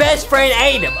 my best friend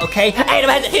Adam, okay? Adam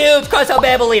has a huge crush on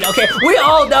Bambolina, okay? We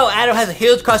all know Adam has a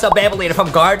huge crush on Bambolina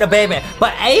from Garden of Batman,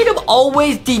 but Adam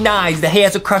always denies that he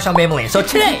has a crush on Bambolina. So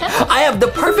today, I have the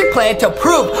perfect plan to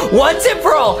prove once and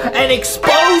for all and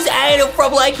expose Adam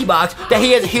from LankyBox that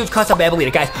he has a huge crush on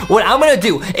Bambolina. Guys, what I'm gonna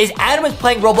do is Adam is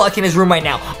playing Roblox in his room right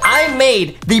now. I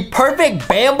made the perfect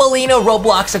Bambolina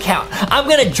Roblox account. I'm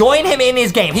gonna join him in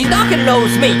his game. He's not gonna know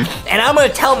it's me, and I'm gonna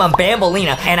tell him I'm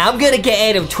Bambolina, and I'm gonna get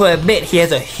Adam to admit he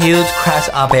has a huge crush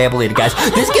on Bambolina, guys.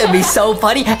 This is gonna be so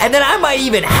funny, and then I might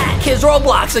even hack his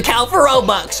Roblox account for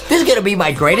Robux. This is gonna be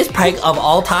my greatest prank of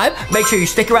all time. Make sure you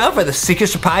stick around for the secret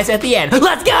surprise at the end.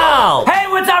 Let's go! Hey,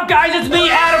 what's up, guys? It's me,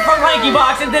 Adam from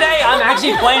LankyBox, and today I'm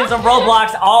actually playing some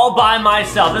Roblox all by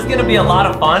myself. This is gonna be a lot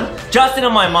of fun. Justin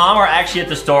and my mom are actually at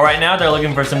the store right now. They're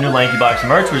looking for some new LankyBox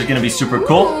merch, which is gonna be super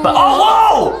cool. But oh,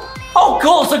 whoa! Oh,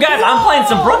 cool. So, guys, I'm playing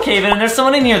some Brookhaven, and there's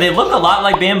someone in here. They look a lot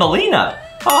like Bambolina.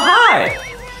 Oh, hi.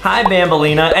 Hi,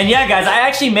 Bambolina. And yeah, guys, I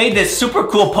actually made this super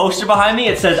cool poster behind me.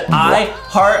 It says, I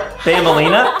heart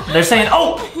Bambolina. They're saying,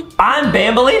 oh, I'm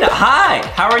Bambolina. Hi,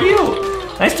 how are you?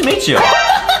 Nice to meet you.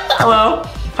 Hello,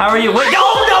 how are you? Wait,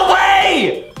 oh, no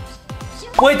way!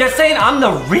 Wait, they're saying I'm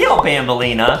the real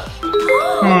Bambolina.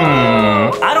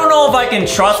 I don't know if I can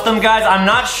trust them, guys. I'm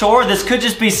not sure. This could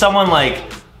just be someone like,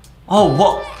 oh,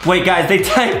 whoa. Wait, guys, they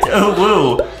typed ooh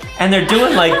woo. And they're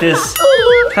doing like this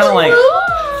kind of like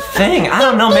thing? I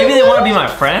don't know. Maybe they want to be my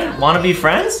friend? Want to be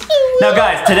friends? Now,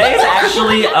 guys, today is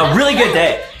actually a really good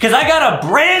day because I got a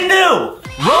brand new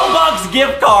Robux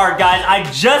gift card, guys. I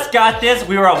just got this.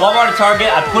 We were at Walmart and Target.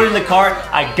 I put it in the cart.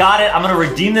 I got it. I'm going to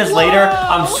redeem this later.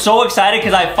 I'm so excited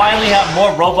because I finally have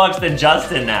more Robux than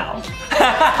Justin now.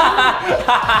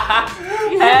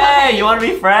 Hey, you want to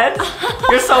be friends?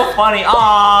 You're so funny. Aww,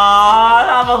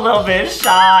 I'm a little bit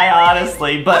shy,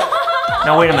 honestly. But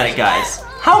now wait a minute, guys.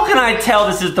 How can I tell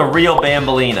this is the real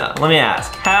Bambolina? Let me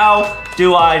ask. How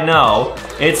do I know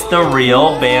it's the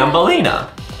real Bambolina?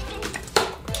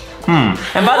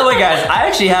 And by the way, guys, I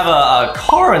actually have a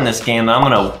car in this game that I'm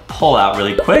gonna pull out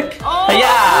really quick.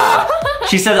 Yeah!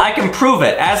 She says I can prove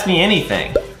it. Ask me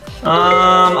anything.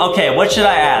 Okay, what should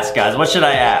I ask, guys? What should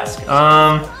I ask?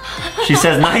 She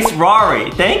says, nice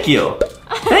Rari. Thank you.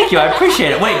 Thank you, I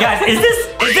appreciate it. Wait, guys, is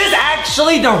this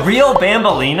actually the real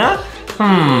Bambolina?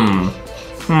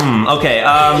 Okay,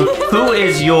 who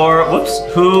is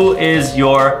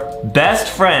your best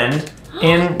friend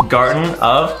in Garden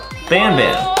of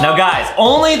Banban? Now, guys,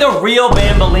 only the real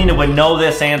Bambolina would know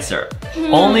this answer.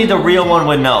 Only the real one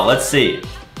would know. Let's see.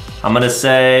 I'm gonna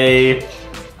say,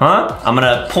 I'm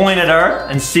gonna point at her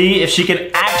and see if she can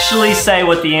actually say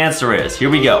what the answer is. Here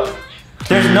we go.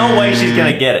 There's no way she's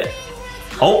gonna get it.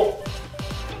 Oh,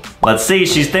 let's see,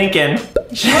 she's thinking.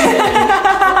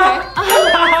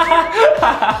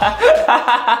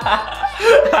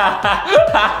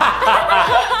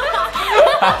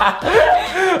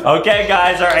 Okay,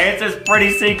 guys, our answer's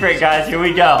pretty secret, guys. Here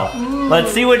we go.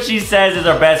 Let's see what she says is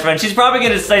her best friend. She's probably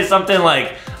gonna say something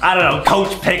like, I don't know,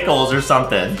 Coach Pickles or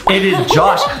something. It is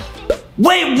Josh.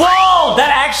 Wait, whoa!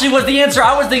 That actually was the answer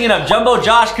I was thinking of. Jumbo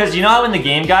Josh, because you know how in the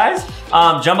game, guys,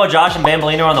 Jumbo Josh and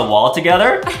Bambolina are on the wall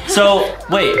together? So,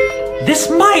 wait, this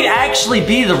might actually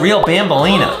be the real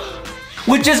Bambolina.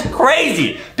 Which is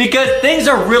crazy, because things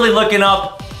are really looking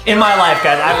up in my life,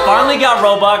 guys. I finally got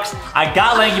Robux, I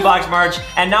got LankyBox merch,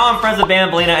 and now I'm friends with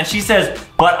Bambolina, and she says,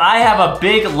 but I have a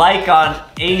big like on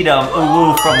Adam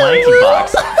from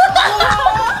LankyBox.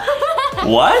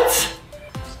 What?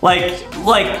 Like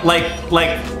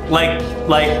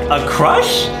a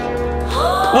crush?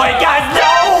 Wait, guys,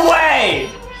 no way!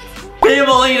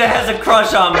 Bambolina has a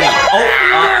crush on me.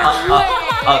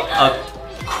 A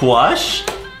quash?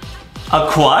 A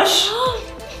quash?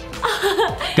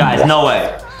 Guys, no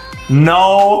way.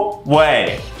 No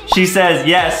way. She says,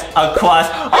 yes, a quash.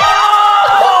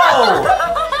 Oh!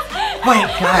 Wait,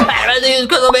 guys.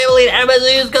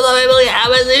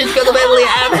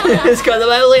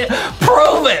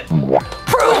 Prove it.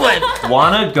 Prove it.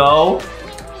 Wanna go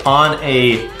on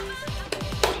a...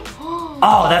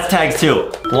 Oh, that's tags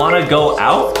too. Wanna go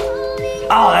out?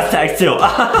 Oh, that's tags too.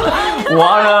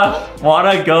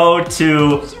 wanna go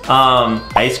to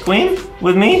Ice Queen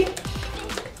with me?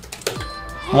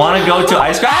 Wanna go to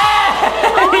Ice Cream?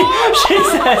 She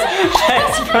says,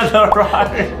 thanks for the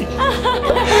ride.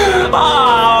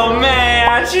 Oh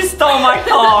man, she stole my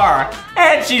car.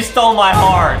 And she stole my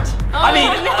heart. I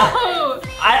mean,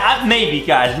 maybe,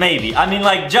 guys, maybe. I mean,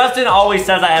 like, Justin always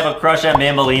says I have a crush on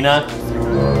Bambolina.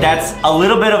 That's a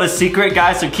little bit of a secret,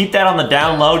 guys, so keep that on the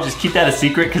down low. Just keep that a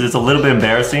secret because it's a little bit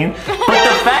embarrassing. But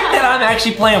the fact that I'm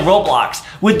actually playing Roblox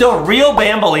with the real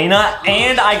Bambolina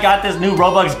and I got this new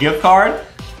Robux gift card,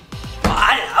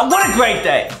 what a great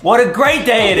day. What a great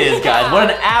day it is, guys. What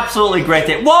an absolutely great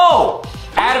day. Whoa!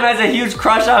 Adam has a huge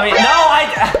crush on me. No,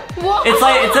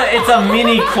 it's a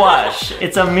mini crush.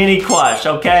 It's a mini crush,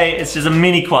 okay? It's just a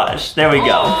mini crush. There we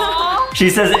go. She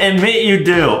says, admit you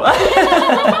do.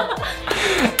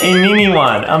 A mini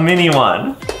one, a mini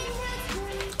one.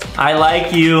 I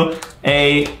like you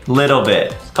a little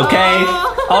bit, okay?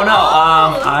 Oh no,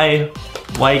 I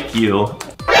like you.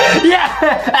 Yeah!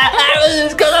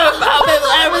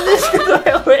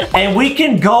 And we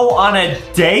can go on a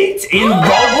date in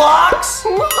Roblox?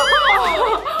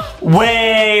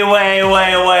 Wait.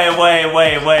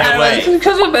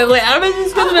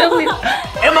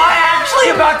 Am I actually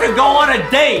about to go on a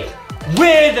date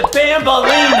with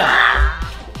Bambolina?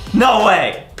 No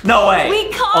way. No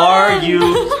way. Are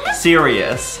you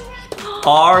serious?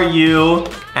 Are you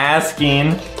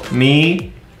asking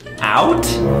me out?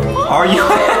 Are you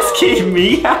asking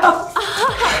me out?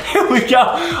 Here we go.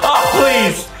 Oh,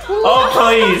 please. Oh,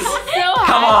 please.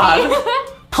 Come on.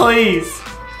 Please.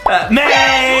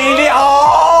 Maybe.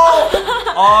 Oh!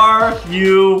 Are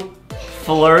you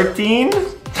flirting?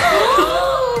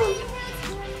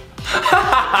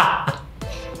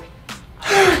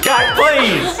 God,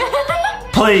 please.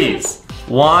 Please.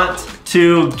 Want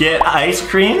to get ice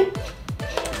cream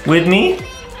with me?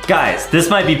 Guys, this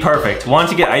might be perfect. Want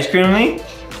to get ice cream with me?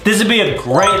 This would be a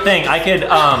great thing. I could,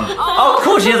 oh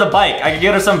cool, she has a bike. I could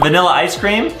get her some vanilla ice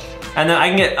cream, and then I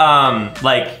can get,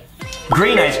 like,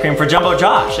 green ice cream for Jumbo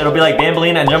Josh. It'll be like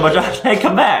Bambolina and Jumbo Josh. Hey,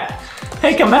 come back.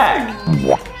 Hey, come back.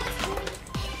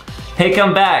 Hey,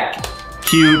 come back,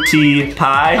 cutie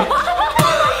pie.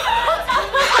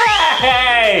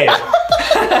 Hey!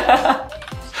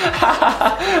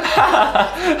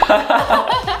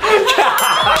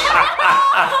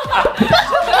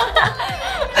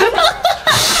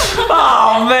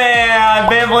 Oh man,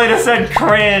 Bambolina said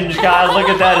cringe, guys. Look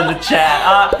at that in the chat.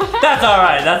 That's all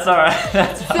right. That's all right.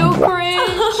 That's So cringe.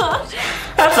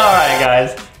 That's all right,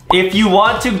 guys. If you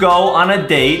want to go on a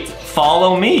date,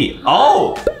 follow me.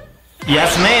 Oh,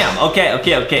 yes, ma'am.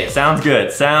 Okay. Sounds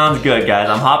good. Sounds good, guys.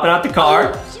 I'm hopping out the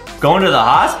car, going to the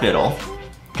hospital.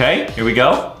 Okay, here we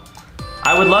go.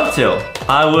 I would love to.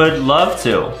 I would love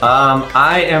to.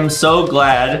 I am so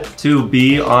glad to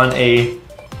be on a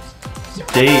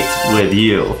date with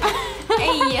you.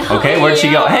 Okay, where'd she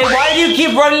go? Hey, why do you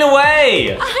keep running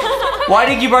away? Why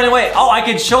do you keep running away? Oh, I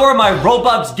could show her my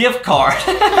Robux gift card.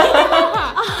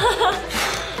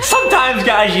 Sometimes,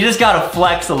 guys, you just gotta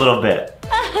flex a little bit.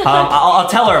 I'll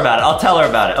tell her about it. I'll tell her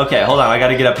about it. Okay, hold on. I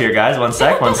gotta get up here, guys. One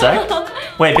sec.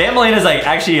 Wait, Bambolina's like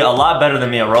actually a lot better than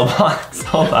me at Roblox.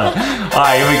 Hold on. All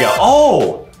right, here we go.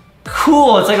 Oh,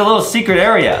 cool. It's like a little secret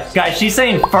area. Guys, she's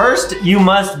saying first you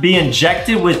must be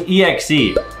injected with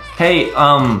EXE. Hey,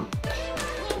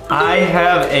 I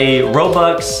have a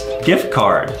Robux gift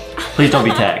card. Please don't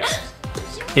be taxed.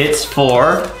 It's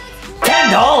for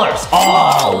 $10.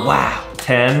 Oh, wow.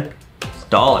 $10.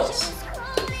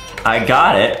 I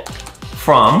got it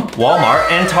from Walmart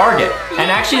and Target. And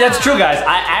actually, that's true, guys.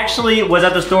 I actually was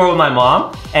at the store with my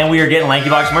mom, and we were getting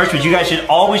LankyBox merch, which you guys should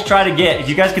always try to get. If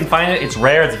you guys can find it, it's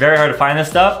rare. It's very hard to find this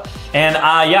stuff. And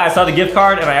yeah, I saw the gift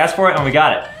card, and I asked for it, and we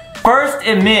got it. First,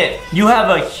 admit, you have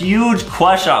a huge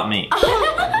crush on me.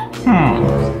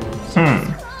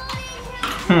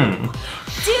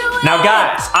 Now,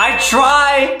 guys, I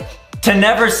try to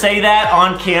never say that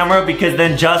on camera because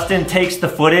then Justin takes the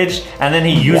footage and then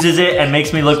he uses it and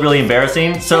makes me look really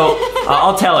embarrassing. So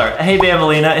I'll tell her, hey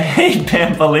Bambolina, hey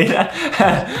Bambolina.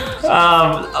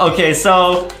 Okay,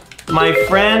 so my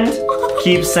friend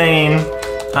keeps saying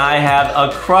I have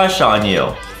a crush on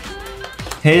you.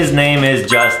 His name is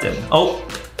Justin. Oh,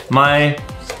 my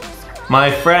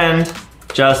friend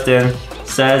Justin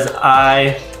says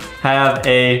I have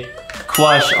a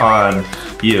crush on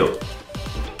you.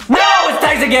 No, it's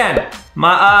tags again.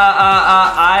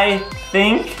 I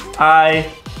think I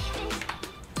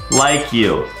like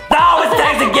you. No, it's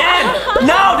tags again.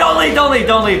 No, don't leave.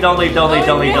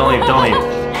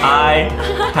 I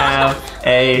have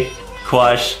a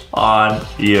crush on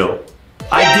you.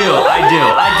 I do,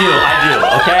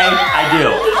 okay? I do,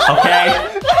 okay?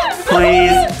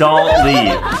 Please don't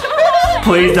leave.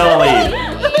 Please don't leave.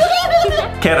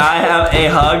 Can I have a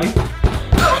hug?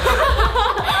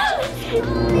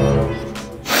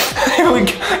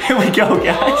 Here we go,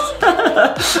 guys.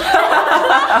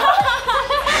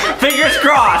 Fingers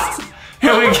crossed.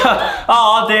 Here we go.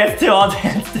 Oh, I'll dance too.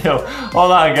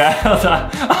 Hold on, guys. Hold on.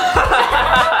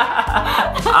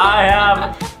 I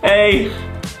have a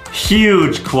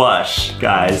huge crush,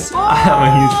 guys. I have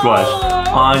a huge crush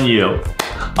on you.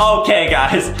 Okay,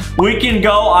 guys. We can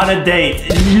go on a date.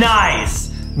 Nice.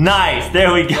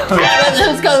 There we go.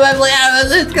 Let's go to Beverly.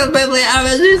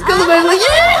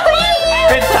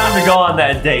 It's time to go on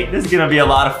that date. This is gonna be a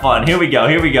lot of fun. Here we go. Oh,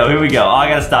 I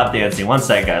gotta stop dancing. One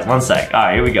sec, guys. All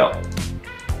right, here we go.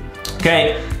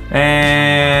 Okay,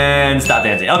 and stop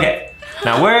dancing. Okay,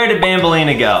 now where did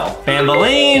Bambolina go?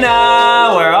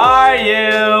 Bambolina, where are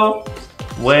you?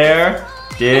 Where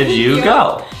did you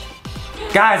go?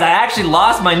 Guys, I actually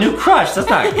lost my new crush. That's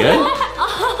not good.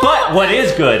 But what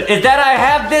is good is that I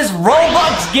have this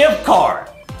Robux gift card,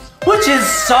 which is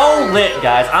so lit,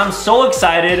 guys. I'm so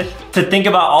excited to think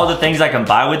about all the things I can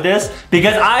buy with this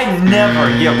because I never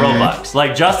get Robux.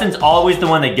 Like, Justin's always the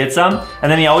one that gets them,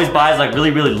 and then he always buys like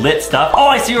really lit stuff. Oh,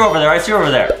 I see her over there.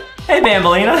 Hey,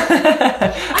 Bambolina.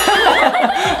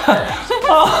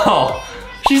 Oh,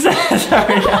 she says,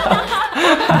 hurry up.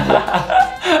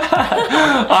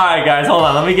 All right, guys, hold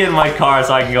on. Let me get in my car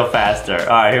so I can go faster. All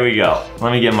right, here we go.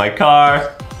 Let me get in my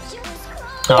car.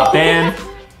 Hop in.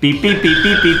 Beep,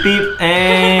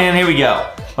 and here we go.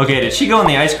 Okay, did she go in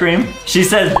the ice cream? She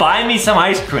says, buy me some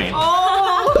ice cream.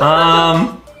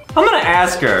 I'm gonna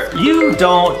ask her, you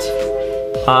don't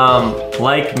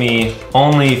like me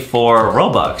only for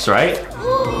Robux, right?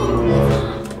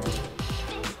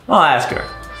 I'll ask her.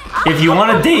 If you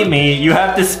wanna date me, you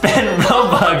have to spend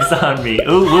Robux on me.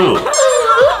 Ooh.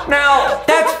 Now,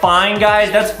 that's fine,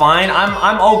 guys. That's fine.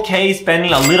 I'm okay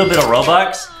spending a little bit of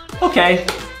Robux. Okay.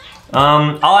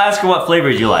 I'll ask her what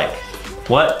flavors you like.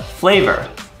 What flavor?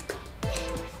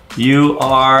 You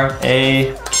are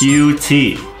a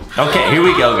cutie. Okay, here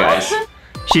we go, guys.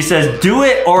 She says, do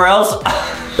it or else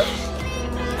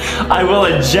I will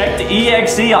inject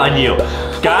EXE on you.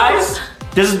 Guys,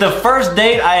 this is the first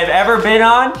date I have ever been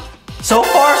on. So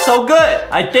far, so good,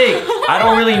 I think. I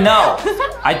don't really know.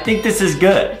 I think this is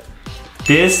good.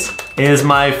 This is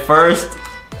my first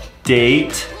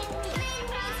date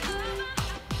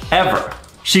ever.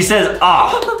 She says,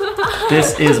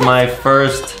 this is my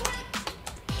first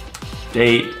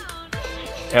date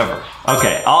ever.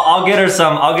 Okay, I'll get her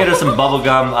some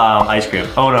bubblegum ice cream.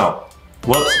 Oh no,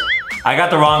 whoops. I got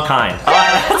the wrong kind. Oh,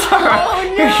 that's all right. Oh,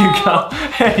 no. Here you go.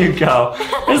 There you go.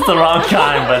 It's the wrong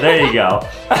kind, but there you go.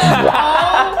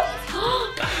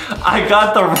 I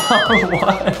got the wrong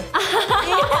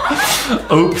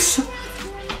one. Oops.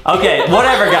 Okay,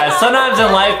 whatever, guys. Sometimes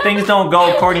in life things don't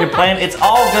go according to plan. It's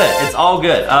all good. It's all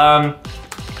good.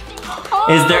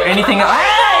 Is there anything?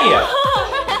 Hey!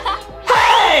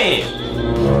 Hey!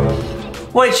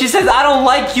 Wait, she says I don't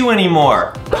like you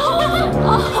anymore.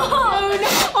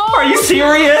 Are you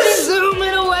serious? Zoom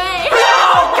it away.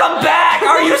 No, come back.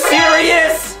 Are you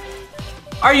serious?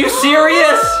 Are you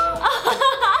serious?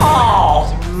 Oh,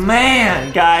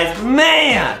 man, guys,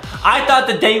 man. I thought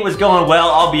the date was going well,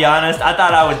 I'll be honest. I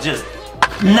thought I was just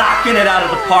knocking it out of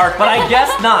the park, but I guess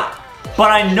not.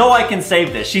 But I know I can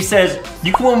save this. She says,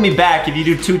 you can win me back if you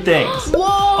do 2 things.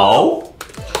 Whoa. Oh?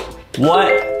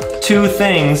 What 2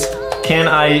 things can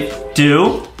I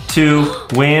do to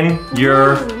win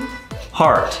your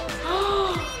heart?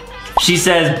 She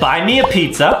says, buy me a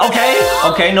pizza. Okay,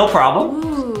 okay, no problem.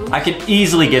 Ooh. I can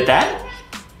easily get that.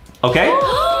 Okay?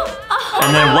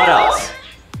 And then what else?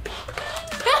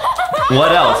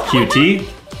 What else, QT?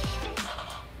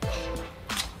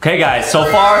 Okay, guys, so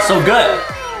far, so good.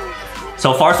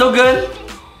 So far, so good.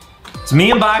 It's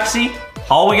me and Boxy.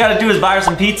 All we gotta do is buy her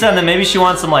some pizza and then maybe she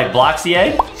wants some like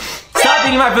Bloxier. Stop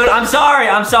eating my food. I'm sorry,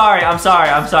 I'm sorry, I'm sorry,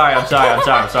 I'm sorry, I'm sorry, I'm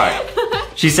sorry, I'm sorry.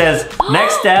 She says,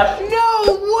 next step. No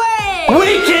way.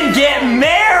 We can get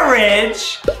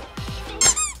marriage.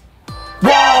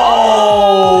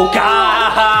 Whoa,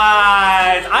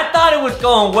 guys. I thought it was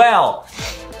going well.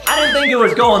 I didn't think it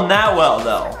was going that well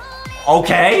though.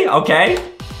 Okay, okay,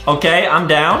 okay, I'm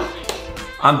down.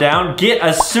 I'm down. Get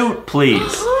a suit,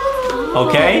 please.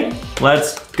 Okay,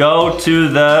 let's go to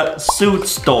the suit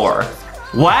store.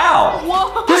 Wow,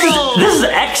 Whoa. this is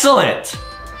excellent.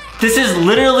 This is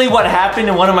literally what happened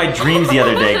in one of my dreams the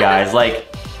other day, guys. Like,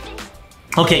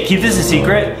 okay, keep this a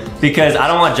secret because I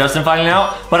don't want Justin finding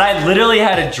out, but I literally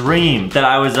had a dream that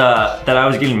I was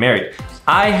getting married.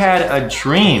 I had a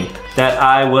dream that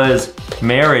I was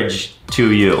marriage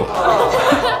to you.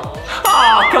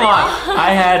 Oh, come on.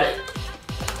 I had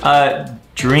a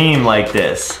dream like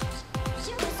this.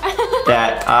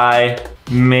 That I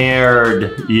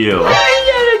married you. I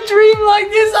had a dream like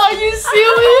this. Are you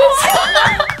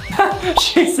serious?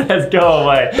 She says go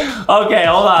away. Okay,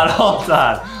 hold on. Hold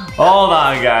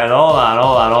on, guys. Hold on.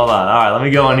 All right, let me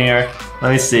go in here.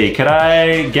 Let me see. Could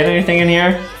I get anything in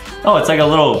here? Oh, it's like a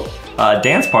little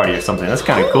dance party or something. That's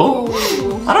kind of cool.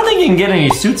 I don't think you can get any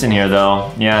suits in here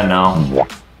though. Yeah, no.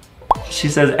 She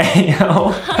says, hey,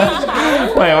 yo.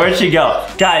 Wait, where'd she go?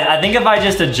 Guys, I think if I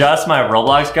just adjust my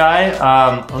Roblox guy,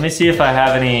 let me see if I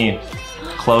have any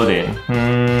clothing.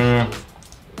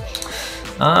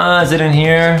 Is it in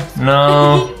here?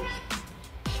 No.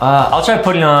 I'll try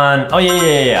putting on, oh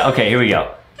yeah. Okay, here we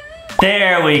go.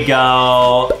 There we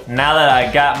go. Now that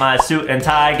I got my suit and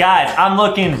tie, guys, I'm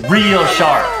looking real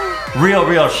sharp.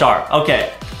 Real sharp.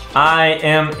 Okay, I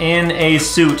am in a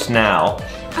suit now.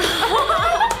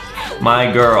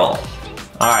 My girl.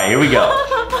 All right, here we go.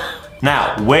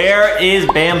 Now, where is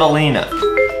Bambolina?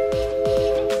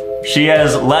 She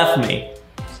has left me.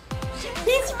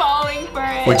 He's falling for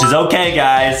it. Which is okay,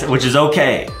 guys, which is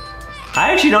okay.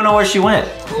 I actually don't know where she went.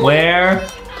 Where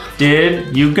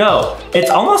did you go? It's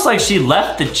almost like she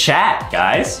left the chat,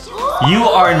 guys. You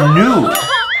are new.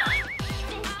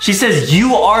 She says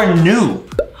you are new.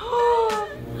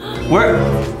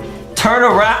 Turn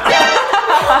around.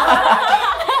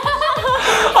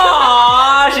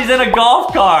 Aww, she's in a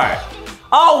golf cart.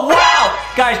 Oh, wow.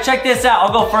 Guys, check this out.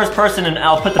 I'll go first person and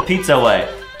I'll put the pizza away.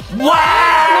 Wow.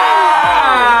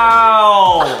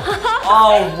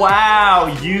 Oh, wow.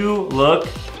 You look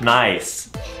nice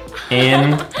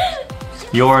in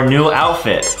your new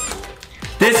outfit.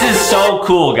 This is so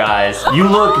cool, guys. You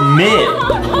look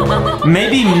mid.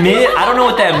 Maybe mid, I don't know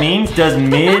what that means. Does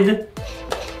mid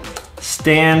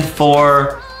stand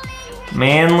for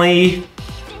manly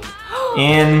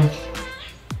in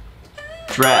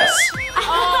dress.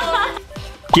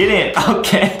 Get in.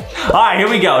 Okay. All right, here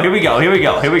we go,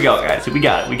 guys. We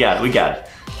got it.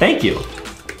 Thank you.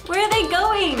 Where are they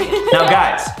going? Now,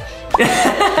 guys.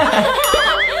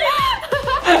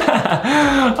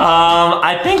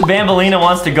 I think Bambolina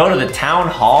wants to go to the town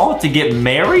hall to get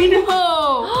married.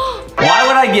 Oh. Why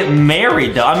would I get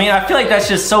married though? I mean, I feel like that's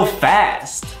just so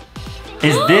fast.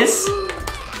 Is this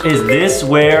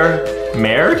where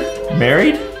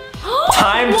married?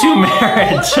 Time to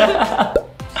marriage.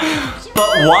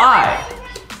 But why?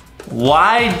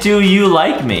 Why do you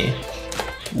like me?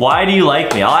 Why do you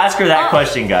like me? I'll ask her that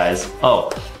question, guys.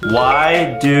 Oh,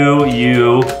 why do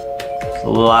you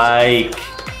like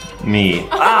me?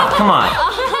 Ah, come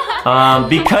on.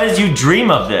 Because you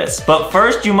dream of this. But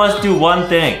first you must do one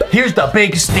thing. Here's the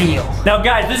big steal. Now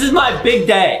guys, this is my big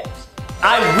day.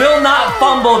 I will not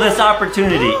fumble this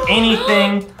opportunity.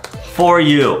 Anything for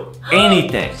you.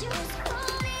 Anything.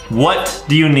 What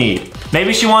do you need?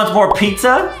 Maybe she wants more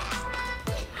pizza?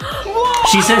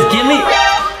 She says,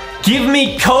 give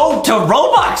me code to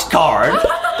Roblox card.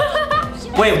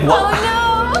 Wait, what?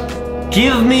 Oh no!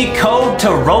 Give me code to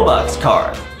Robux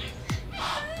card.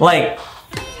 Like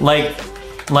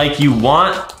you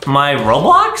want my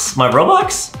Roblox? My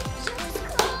Robux?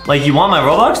 Like you want my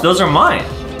Robux? Those are mine.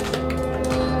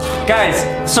 Guys,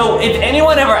 so if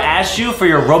anyone ever asks you for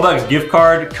your Robux gift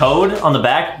card code on the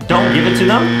back, don't give it to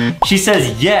them. She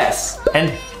says yes,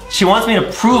 and she wants me to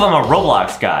prove I'm a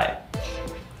Roblox guy.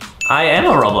 I am a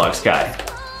Roblox guy.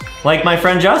 Like my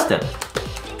friend Justin.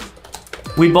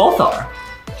 We both are.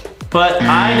 But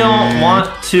I don't want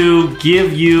to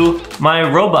give you my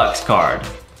Robux card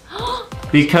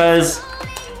because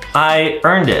I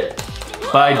earned it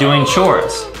by doing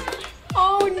chores.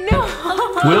 Oh no.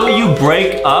 Will you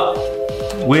break up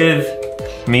with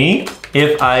me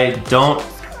if I don't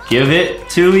give it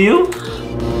to you?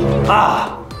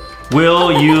 Ah.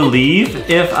 Will you leave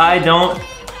if I don't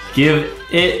give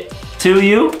it to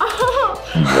you?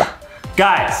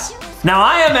 Guys, now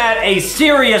I am at a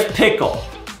serious pickle.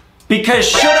 Because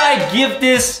should I give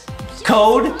this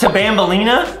code to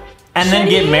Bambolina and then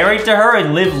get married to her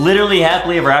and live literally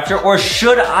happily ever after? Or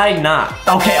should I not?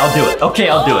 Okay, I'll do it. Okay,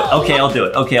 I'll do it. Okay, I'll do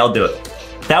it. Okay, I'll do it.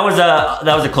 That was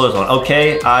a close one.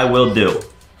 Okay, I will do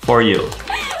for you.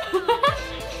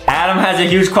 Adam has a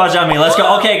huge crush on me. Let's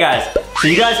go. Okay, guys. So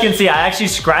you guys can see I actually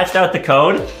scratched out the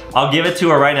code. I'll give it to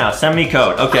her right now. Send me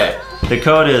code. Okay. The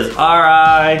code is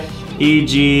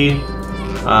RIEG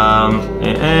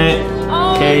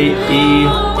KE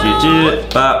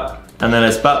bop, and then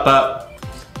it's bop bop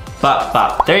bop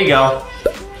bop. There you go.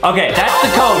 Okay, that's the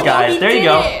code, guys. There you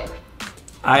go.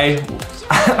 I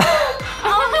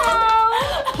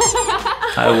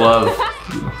love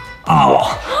you.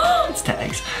 Oh, it's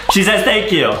tags. She says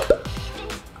thank you.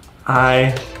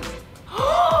 I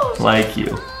like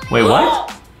you. Wait,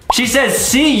 what? She says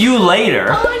see you later.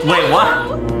 Oh, no. Wait, what?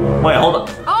 Wait, hold on.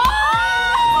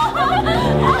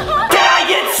 Did I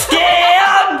get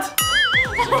scammed?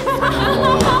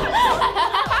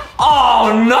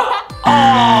 Oh no!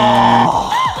 Oh!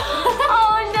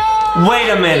 Oh no! Wait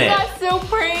a minute. That's so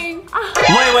pranked.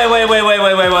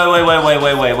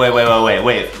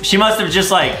 Wait. She must have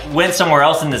just like went somewhere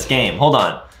else in this game. Hold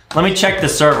on. Let me check the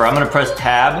server. I'm gonna press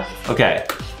tab. Okay.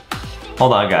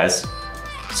 Hold on, guys.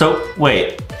 So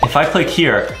wait, if I click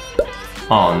here.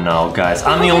 Oh no, guys.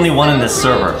 I'm the only one in this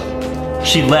server.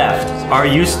 She left. Are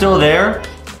you still there?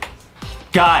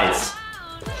 Guys.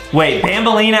 Wait,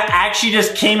 Bambolina actually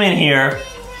just came in here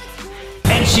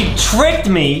and she tricked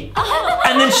me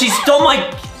and then she stole my...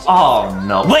 Oh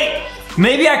no. Wait,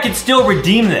 maybe I could still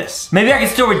redeem this.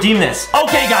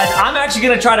 Okay guys, I'm actually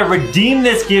gonna try to redeem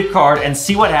this gift card and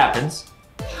see what happens.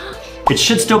 It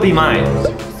should still be mine.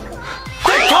 The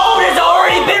code has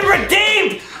already been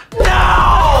redeemed!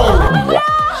 No!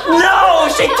 No,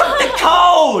 she took the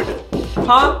code!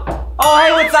 Huh? Oh,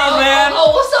 hey, what's up, man?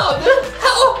 Oh, what's up, dude?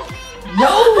 Yo,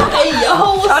 hey,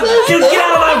 yo, what's up? Dude, get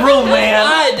out of my room, man.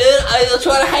 Alright, dude. I was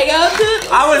trying to hang out, dude.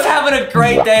 I was having a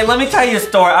great day. Let me tell you a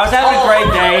story. I was having a great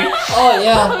day. Oh,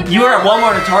 yeah. You were at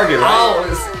Walmart and Target, right?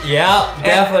 Oh, yeah,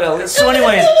 definitely. So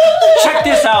anyways, check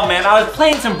this out, man. I was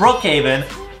playing some Brookhaven,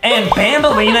 and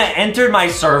Bambolina entered my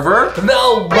server.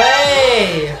 No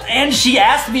way. And she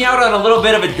asked me out on a little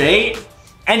bit of a date.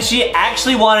 And she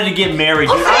actually wanted to get married,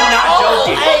 dude. I'm not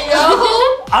joking. Hey, yo.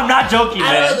 I'm not joking,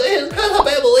 man. It's because of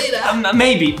Bambolina.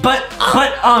 Maybe, but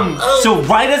so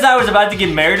right as I was about to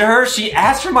get married to her, she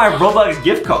asked for my Robux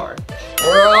gift card.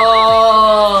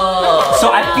 Bro.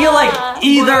 So I feel like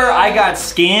either I got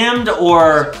scammed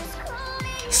or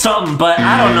something, but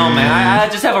I don't know, man. I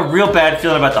just have a real bad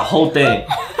feeling about the whole thing.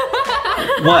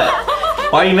 What?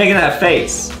 Why are you making that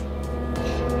face?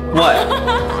 What?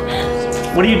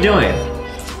 What are you doing?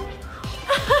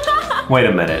 Wait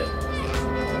a minute.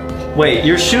 Wait,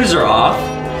 your shoes are off?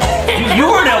 You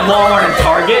weren't at Walmart and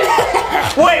Target.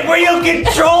 Wait, were you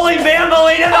controlling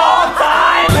Bambolina the whole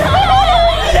time?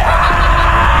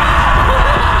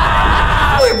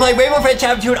 We're playing Rainbow Friends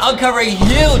Chapter 2 and uncovering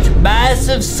huge,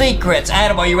 massive secrets.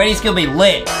 Adam, are you ready? It's gonna be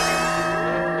lit.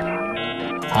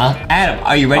 Huh? Adam,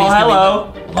 are you ready? Oh,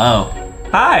 hello. Hello.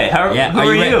 Hi, who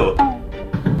are you?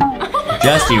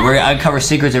 Justy, we're gonna uncover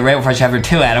secrets in Rainbow Friends Chapter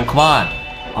 2, Adam. Come on.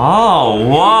 Oh,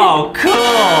 wow, cool.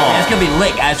 Yeah, it's gonna be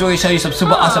lit, guys. We're gonna show you some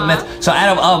super awesome myths. So,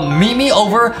 Adam, meet me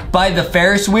over by the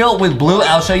Ferris wheel with Blue.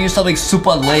 I'll show you something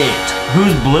super lit.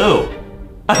 Who's Blue?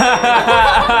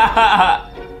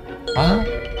 Huh?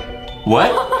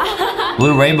 What?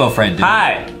 Blue Rainbow Friend, dude.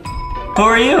 Hi. Who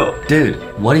are you? Dude,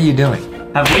 what are you doing?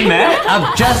 Have we met? I'm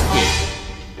Justy.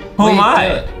 Who am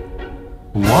I?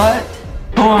 What?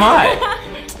 Who am I?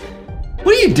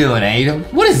 What are you doing, Adam?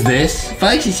 What is this?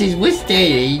 Foxy says, what's that,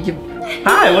 Adam?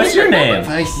 Hi, what's your name?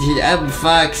 Foxy says, I'm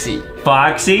Foxy.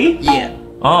 Foxy? Yeah.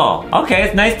 Oh, okay,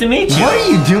 it's nice to meet you. What are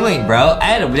you doing, bro?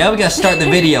 Adam, now we gotta start the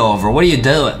video over. What are you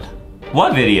doing?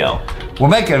 What video? We're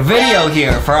making a video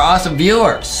here for our awesome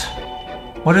viewers.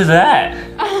 What is that?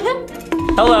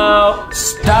 Hello.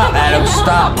 Stop, Adam,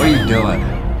 stop. What are you doing?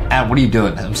 Adam, what are you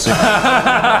doing? I'm sorry.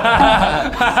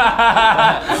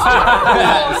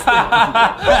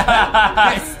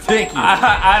 Sticky.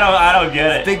 I don't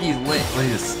get it. Sticky's lit. Well,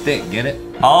 he's a stick, get it?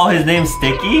 Oh, his name's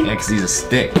Sticky? Yeah, because he's a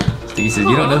stick. Sticky says,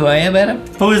 you don't know who I am, Adam?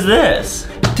 Who is this?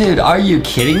 Dude, are you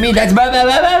kidding me? That's my boy.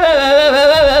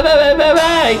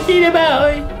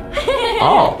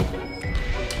 Oh.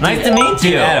 Nice to meet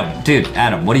you.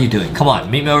 Adam, what are you doing? Come on,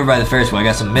 meet me over by the Ferris wheel. I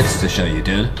got some myths to show you,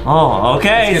 dude. Oh,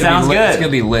 okay, sounds good. It's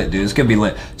gonna be lit, dude. It's gonna be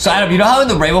lit. So, Adam, you know how in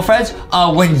the Rainbow Friends,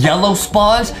 when Yellow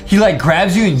spawns, he like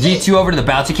grabs you and yeets you over to the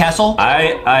bouncy castle?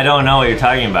 I don't know what you're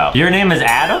talking about. Your name is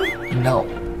Adam? No.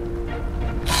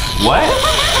 What?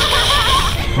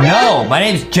 No, my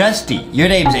name's Justy. Your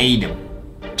name's Adam.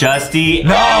 Justy?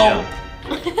 No. Adam.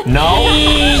 No?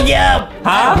 Yep.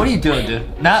 Huh? What are you doing, dude?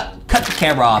 Cut the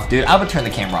camera off, dude. I'm gonna turn the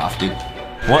camera off, dude.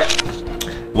 What?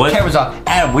 What? Camera's off.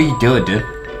 Adam, what are you doing, dude?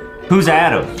 Who's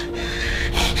Adam?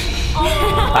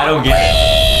 I don't get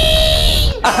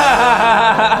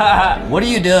it. What are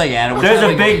you doing, Adam? There's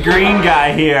a big green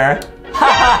guy here.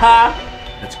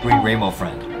 That's Green Rainbow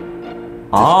Friend.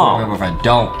 Oh. Rainbow Friend.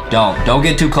 Don't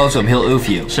get too close to him. He'll oof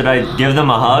you. Should I give them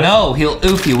a hug? No, he'll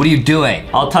oof you. What are you doing?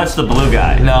 I'll touch the blue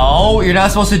guy. No, you're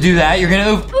not supposed to do that. You're gonna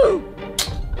oof.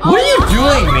 What are you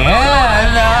doing,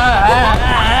 man?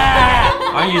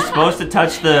 Aren't you supposed to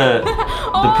touch the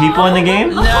people in the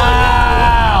game?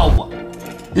 No!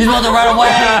 He's about to run away.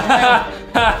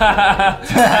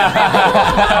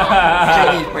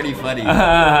 Sticky's pretty funny.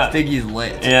 Sticky's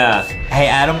lit. Yeah. Hey,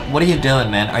 Adam, what are you doing,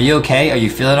 man? Are you okay? Are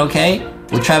you feeling okay?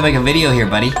 We're trying to make a video here,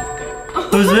 buddy.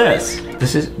 Who's this?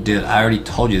 This is, dude, I already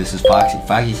told you this is Foxy.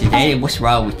 Foxy said, hey, what's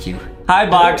wrong with you? Hi,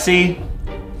 Boxy.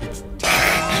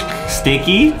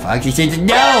 Sticky? Foxy says,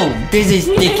 no, this is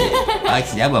Sticky.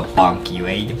 Foxy, I'm gonna bonk you,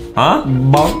 Adam. Huh?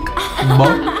 Bonk?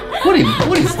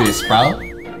 What is this, bro?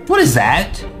 What is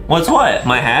that? What's what?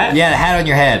 My hat? Yeah, the hat on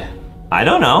your head. I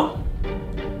don't know.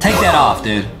 Take that off,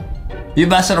 dude. You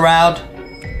messing around?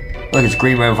 Look, it's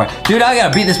Green Rainbow Friend. Dude, I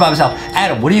gotta beat this by myself.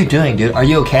 Adam, what are you doing, dude? Are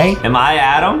you okay? Am I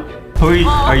Adam? Who are you?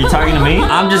 Are you talking to me?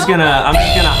 I'm just gonna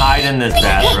hide in this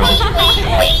bathroom.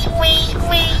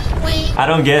 I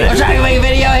don't get I'm it. trying to make a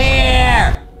video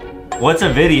here! What's a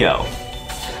video?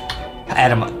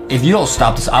 Adam, if you don't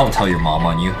stop this, I will tell your mom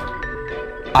on you.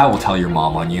 I will tell your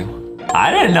mom on you.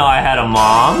 I didn't know I had a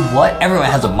mom. What? Everyone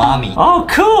has a mommy. Oh,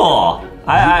 cool.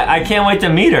 I can't wait to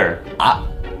meet her.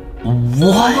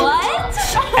 What?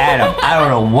 Adam, I don't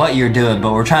know what you're doing,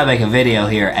 but we're trying to make a video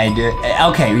here. And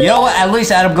okay, you know what? At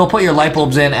least, Adam, go put your light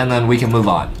bulbs in, and then we can move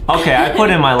on. Okay, I put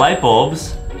in my light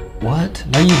bulbs. What?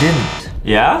 No, you didn't.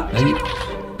 Yeah? No, you...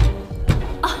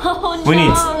 Oh, no. We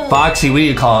need Foxy. We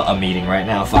need to call a meeting right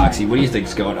now, Foxy. What do you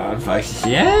think's going on? Foxy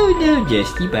said, "Oh no,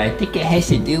 Justy, but I think it has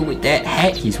to do with that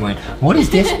hat he's wearing." What is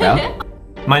this, bro?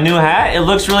 My new hat? It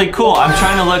looks really cool. I'm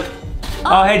trying to look.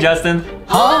 Oh, hey, Justin.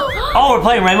 Huh? Oh, we're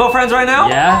playing Rainbow Friends right now?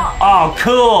 Yeah. Oh,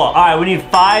 cool. All right, we need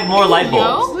 5 more light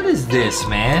bulbs. What is this,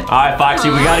 man? All right, Foxy,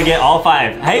 we gotta get all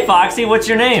 5. Hey, Foxy, what's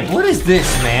your name? What is this,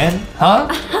 man? Huh?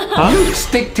 You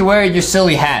stick to wearing your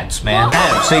silly hats, man.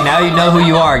 Adam, see, now you know who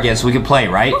you are again, so we can play,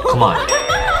 right? Come on.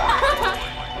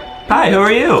 Hi, who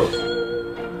are you?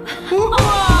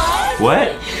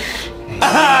 What?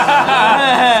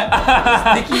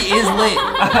 Sticky is lit.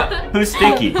 Who's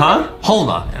Sticky, huh? Hold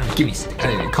on. Give me a second.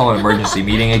 I need to call an emergency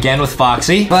meeting again with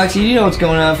Foxy. Foxy, you know what's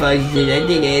going on, Foxy? I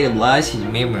think Adam lost his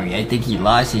memory. I think he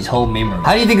lost his whole memory.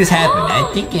 How do you think this happened? I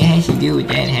think it has to do with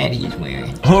that hat he's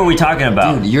wearing. Who are we talking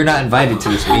about? Dude, you're not invited to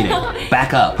this meeting.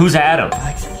 Back up. Who's Adam?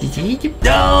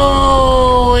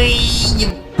 No.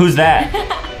 Who's that?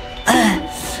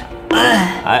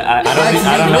 I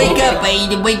don't know. Wake up,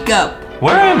 Aiden, wake up.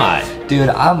 Where am I? Dude,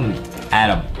 I'm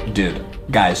Adam. Dude,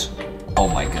 guys. Oh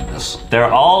my goodness.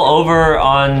 They're all over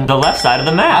on the left side of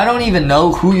the map. I don't even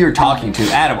know who you're talking to.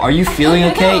 Adam, are you feeling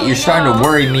okay? You're starting to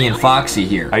worry me and Foxy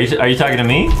here. Are you talking to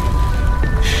me?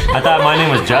 I thought my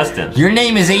name was Justin. Your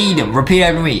name is Adam. Repeat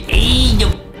after me.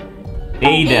 Adam.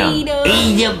 Adam.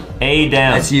 Adam. Adam.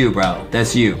 That's you, bro.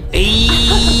 That's you.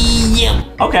 Adam.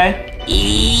 Okay.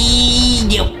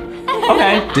 Adam.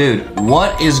 Okay. Dude,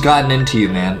 what is gotten into you,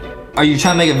 man? Are you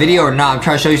trying to make a video or not? I'm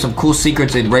trying to show you some cool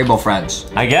secrets in Rainbow Friends.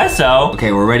 I guess so.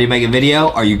 Okay, we're ready to make a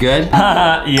video. Are you good?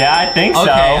 Yeah, I think so.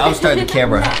 Okay, I'll start the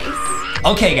camera.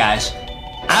 Okay, guys.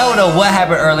 I don't know what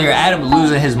happened earlier. Adam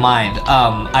losing his mind.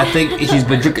 I think he's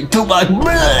been drinking too much.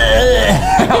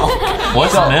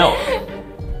 What's milk?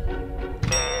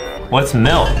 What's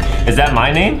milk? Is that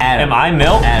my name? Adam. Am I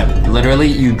milk? Adam, literally,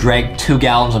 you drank 2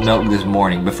 gallons of milk this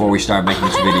morning before we started making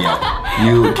this video.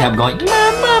 You kept going,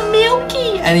 Mama,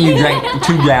 milky. And then you drank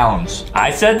 2 gallons.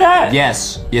 I said that?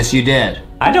 Yes. Yes, you did.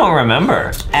 I don't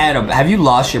remember. Adam, have you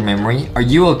lost your memory? Are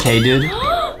you okay, dude?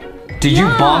 Did you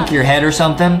bonk your head or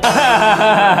something?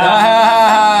 I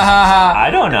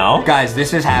don't know. Guys,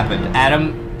 this has happened.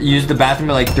 Adam used the bathroom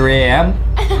at like 3 a.m.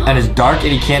 and it's dark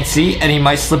and he can't see and he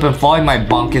might slip and fall. He might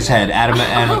bonk his head. Adam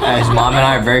and his mom and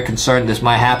I are very concerned this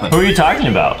might happen. Who are you talking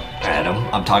about? Adam,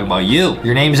 I'm talking about you.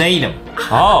 Your name's Adam.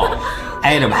 Oh.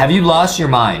 Adam, have you lost your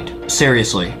mind?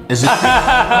 Seriously. Is it?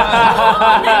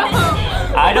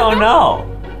 I don't know.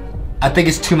 I think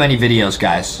it's too many videos,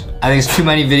 guys. I think it's too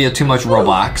many videos, too much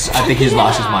Roblox. I think he's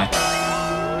lost his mind.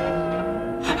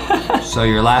 So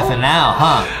you're laughing now,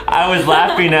 huh? I was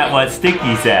laughing at what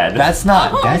Sticky said. That's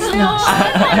not Hi,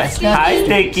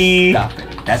 Sticky. Stop it.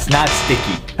 That's not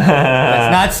Sticky.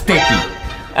 That's not Sticky.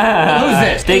 Who's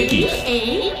this? Sticky.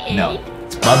 No.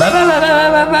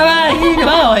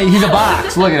 He's a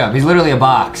box. Look at him. He's literally a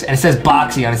box. And it says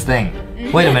Boxy on his thing.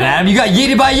 Wait a minute, Adam. You got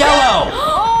yeeted by yellow.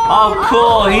 Oh,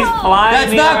 cool. He's flying.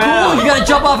 That's not around. cool. You gotta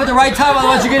jump off at the right time,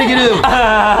 otherwise you're gonna get ooh.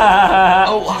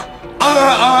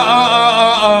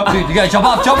 Dude, you gotta jump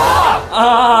off. Jump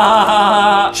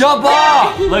off. Jump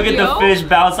off. Look at the fish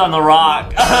bounce on the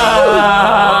rock.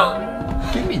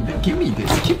 Give me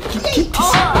this. Give this.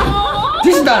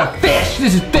 This is not a fish.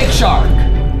 This is big shark.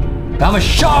 I'm a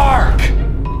shark.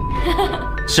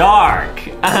 Shark.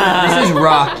 This is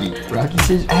Rocky. Rocky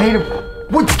says, hey,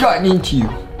 what's gotten into you?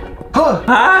 Huh?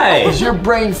 Hi. Is your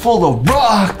brain full of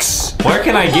rocks? Where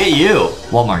can I get you?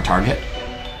 Walmart, Target.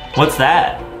 What's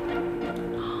that?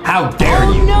 How dare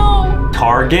you? No.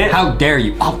 Target? How dare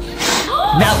you? Oh,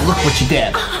 now look what you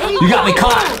did. You got me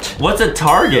caught. What's a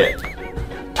Target?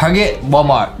 Target,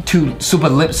 Walmart, 2 super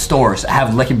lit stores have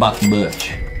LankyBox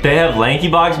merch. They have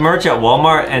LankyBox merch at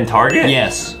Walmart and Target?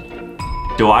 Yes.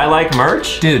 Do I like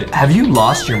merch? Dude, have you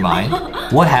lost your mind?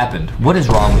 What happened? What is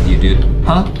wrong with you, dude?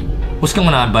 Huh? What's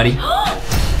going on, buddy?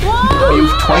 Whoa. You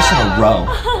twice in a row.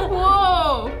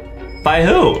 Whoa. By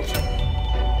who?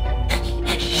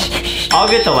 I'll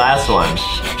get the last one.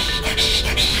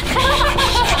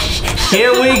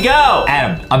 Here we go.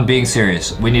 Adam, I'm being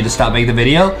serious. We need to stop making the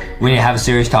video. We need to have a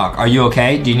serious talk. Are you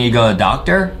okay? Do you need to go to the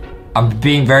doctor? I'm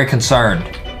being very concerned.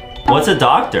 What's a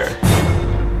doctor?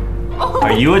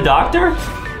 Are you a doctor?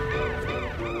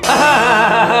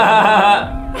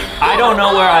 I don't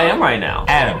know where I am right now.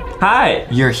 Adam, Hi.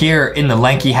 you're here in the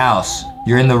Lanky house.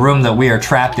 You're in the room that we are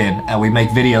trapped in and we make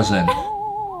videos in.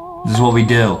 This is what we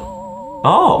do.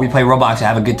 Oh. We play Roblox and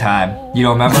have a good time. You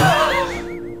don't remember?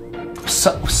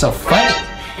 So funny.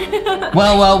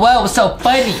 Well, so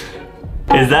funny.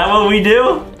 Is that what we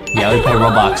do? Yeah, we play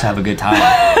Roblox and have a good time.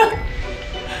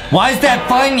 Why is that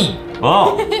funny?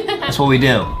 Oh. That's what we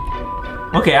do.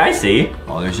 Okay, I see.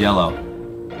 Oh, there's yellow.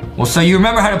 Well, so you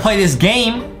remember how to play this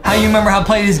game? How you remember how to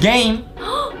play this game?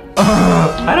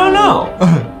 I don't know.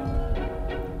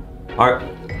 Are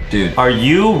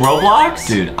you Roblox?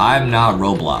 Dude, I'm not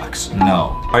Roblox.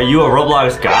 No. Are you a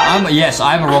Roblox guy? Yes,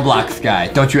 I'm a Roblox guy.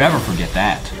 Don't you ever forget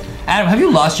that. Adam, have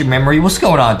you lost your memory? What's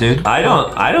going on, dude? I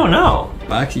don't know.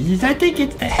 Boxy, I think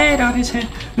it's the head on his head.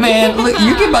 Man, look,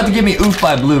 you're about to give me oof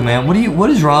by blue, man. What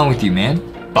is wrong with you, man?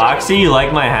 Boxy, you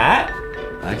like my hat?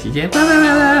 Boxy, yeah.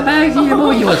 Boxy,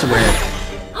 what you want to wear?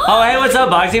 Oh, hey, what's up,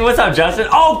 Boxy? What's up, Justin?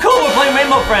 Oh, cool, we're playing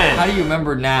Rainbow Friends. How do you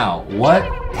remember now? What?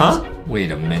 Huh?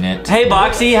 Wait a minute. Hey,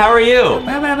 Boxy, how are you?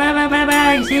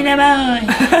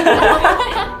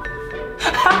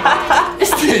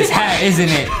 It's this hat, isn't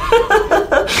it?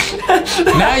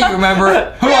 Now you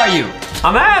remember. Who are you?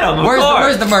 I'm Adam, of course.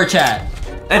 Where's the merch at?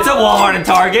 It's a Walmart and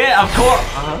Target, of course.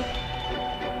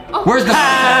 Where's the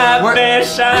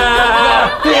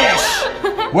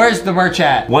Fish. Where's the merch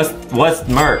at? What's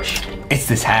merch? It's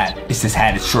this hat. It's this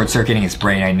hat. It's short-circuiting his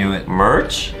brain. I knew it.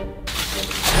 Merch?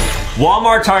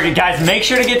 Walmart, Target, guys. Make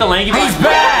sure to get the LankyBox He's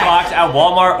back! box at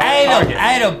Walmart or Target.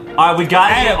 Adam. All right, we got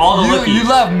to get all the lookies. You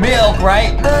love milk,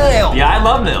 right? Milk. Yeah, I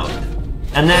love milk.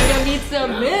 And then I need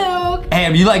some milk.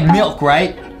 Adam, you like milk,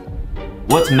 right?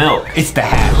 what's milk? It's the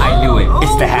hat. I knew it.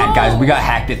 It's the hat, guys. We got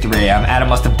hacked at 3 a.m. Adam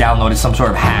must have downloaded some sort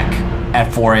of hack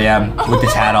at 4 a.m. with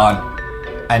this hat on.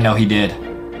 I know he did.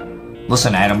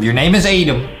 Listen, Adam, your name is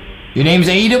Adam. Your name's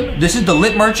Adam. This is the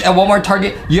lit merch at Walmart,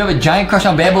 Target. You have a giant crush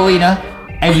on Bambolina,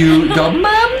 and you go,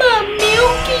 Mama,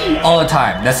 Milky, all the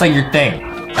time. That's like your thing.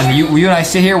 And you and I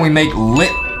sit here and we make lit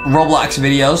Roblox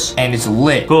videos, and it's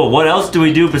lit. Cool. What else do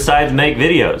we do besides make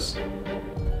videos?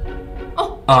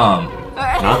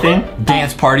 Nothing?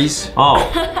 Dance parties.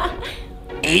 Oh.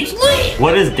 It's lit.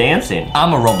 What is dancing?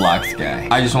 I'm a Roblox guy.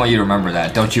 I just want you to remember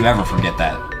that. Don't you ever forget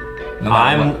that. No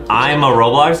matter what. I'm a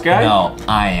Roblox guy? No,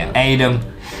 I am. Adam,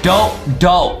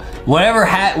 don't. Whatever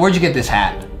hat, where'd you get this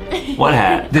hat? What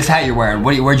hat? This hat you're wearing,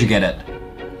 where'd you get it?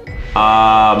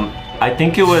 I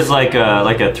think it was like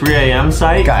a 3 a.m.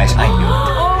 site. Guys, I knew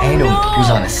it. Adam was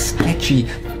on a sketchy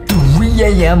 3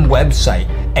 a.m. website,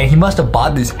 and he must have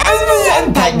bought this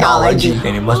technology,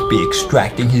 and it must be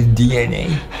extracting his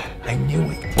DNA. I knew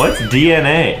it. What's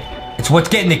DNA? It's what's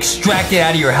getting extracted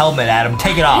out of your helmet, Adam.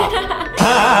 Take it off.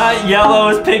 Yellow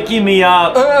is picking me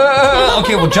up.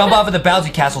 Okay, well, jump off at the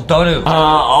bouncy castle. Don't move.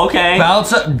 Okay.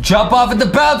 Jump off at the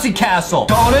bouncy castle.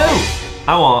 Don't move.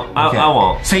 I won't. Okay. I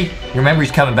won't. See, your memory's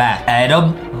coming back.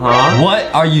 Adam, Huh?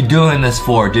 what are you doing this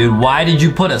for, dude? Why did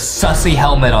you put a sussy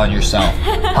helmet on yourself?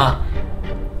 Huh?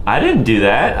 I didn't do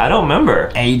that. I don't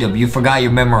remember. Adam, you forgot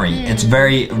your memory. It's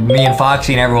me and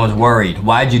Foxy and everyone's worried.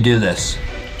 Why'd you do this?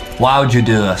 Why would you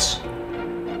do this?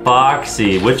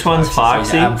 Foxy. Which one's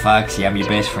Foxy? I'm Foxy. I'm your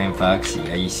best friend, Foxy.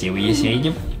 Are you serious,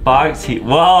 Adam? Foxy.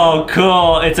 Whoa,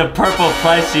 cool. It's a purple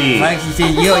plushie. Foxy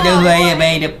says, you don't know who I am,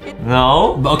 Adam.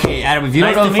 No? Okay, Adam, if you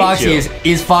Nice don't to know meet who Foxy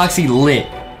you. is Foxy lit?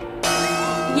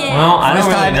 Yeah. Well, I First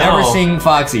don't time really know. ever seeing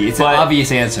Foxy. It's an But-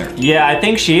 obvious answer. Yeah, I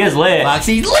think she is lit.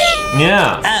 Foxy's lit!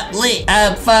 Yeah. Up lit,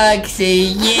 up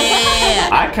Foxy, yeah!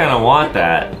 I kind of want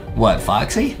that. What,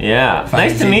 Foxy? Yeah. Foxy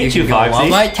Nice to said meet you, can go Foxy.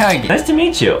 Walmart, Target. Nice to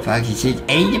meet you. Foxy says,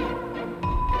 Adam.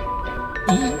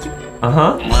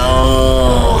 Uh-huh.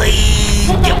 Oh,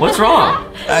 Adam. What's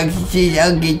wrong? Foxy says,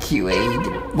 I'll get you,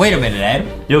 Adam. Wait a minute, Adam.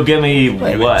 You'll give me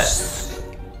Wait a what?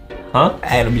 minute. Huh?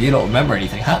 Adam, you don't remember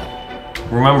anything, huh?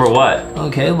 Remember what?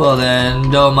 Okay, well then,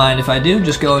 don't mind if I do.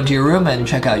 Just go into your room and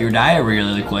check out your diary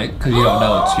really quick, because you don't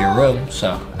know it's your room,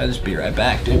 so I'll just be right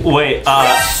back, dude. Wait, hey,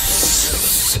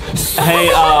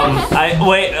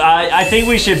 I think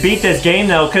we should beat this game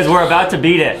though, because we're about to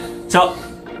beat it. So,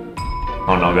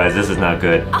 oh no, guys, this is not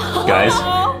good, guys.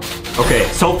 Okay,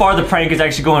 so far the prank is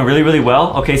actually going really, really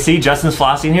well. Okay, see, Justin's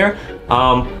flossing here.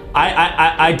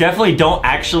 I definitely don't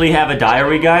actually have a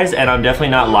diary, guys, and I'm definitely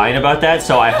not lying about that.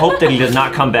 So I hope that he does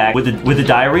not come back with the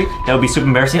diary. That would be super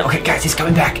embarrassing. Okay, guys, he's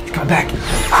coming back. He's coming back.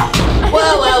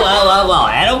 Well,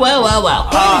 Adam,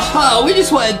 well. We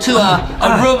just went to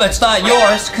a room that's not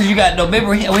yours because you got no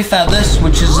memory, and we found this,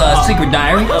 which is a secret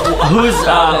diary. Who's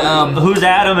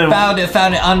Adam and Found it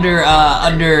under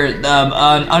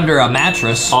a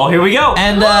mattress. Oh, here we go.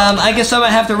 And I guess I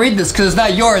might have to read this because it's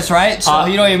not yours, right? So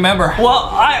you don't even remember. Well,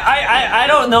 I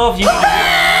don't know if you.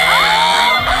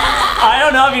 I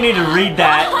don't know if you need to read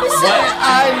that.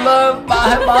 I love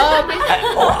my mommy.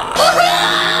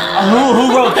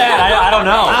 Who wrote that? I don't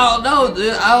know. I don't know,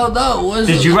 dude. I don't know.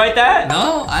 Did you write that?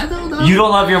 No, I don't know. You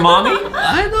don't love your mommy?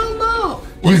 I don't know.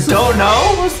 You don't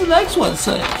know? What's the next one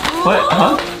say? What?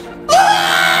 Huh?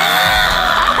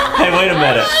 Hey, wait a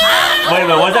minute. Wait a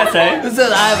minute. What does that say? It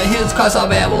says I have a huge crush on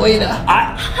Bambolina.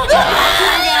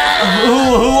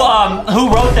 Who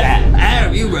wrote that?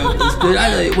 Adam, you wrote this,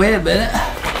 dude. Wait a minute.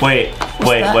 Wait.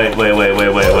 What's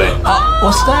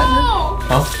that?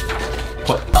 Huh?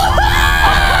 What?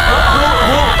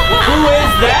 Who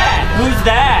is that? Who's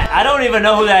that? I don't even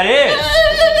know who that is.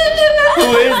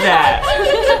 Who is that?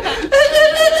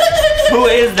 Who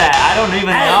is that? I don't even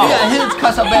know. You got a huge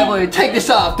crush on Bambolina. Take this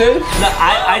off, dude. No,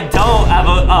 I don't have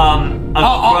a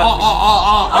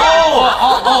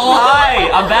Hi,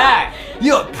 I'm back.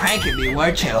 You were pranking me,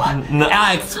 weren't you? No.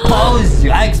 I exposed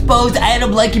you. I exposed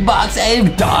Adam LankyBox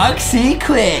and dark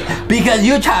secret because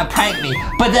you were trying to prank me.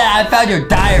 But then I found your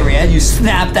diary and you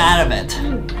snapped out of it.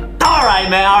 All right,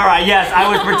 man. All right. Yes, I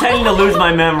was pretending to lose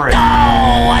my memory.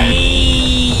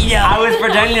 I was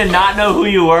pretending to not know who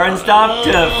you were and stuff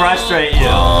to frustrate you.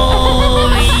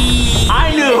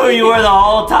 I knew who you were the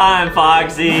whole time,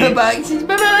 Foxy. Foxy,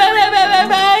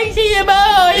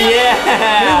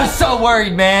 Yeah. I was so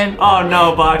worried, man. Oh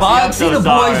no, Boxy. I'm so the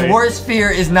sorry. boy's worst fear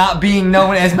is not being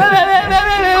known as Foxy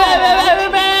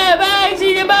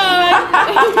the boy.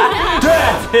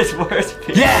 That's his worst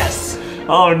fear. Yes.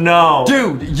 Oh no.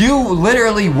 Dude, you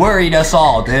literally worried us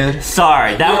all, dude.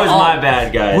 Sorry, that was my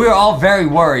bad, guys. We were all very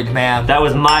worried, man. That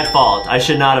was my fault. I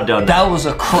should not have done that. That was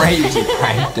a crazy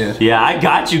prank, dude. Yeah, I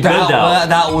got you good though.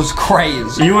 That was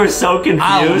crazy. You were so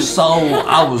confused.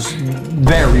 I was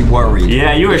very worried.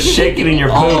 Yeah, you were shaking in your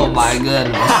boots. Oh my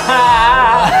goodness.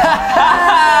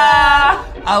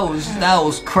 That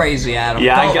was crazy, Adam.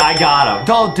 Yeah, I got him.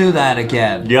 Don't do that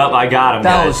again. Yep, I got him,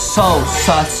 That guys. was so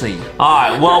sussy.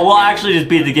 Alright, well, we'll actually just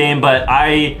beat the game, but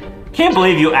I can't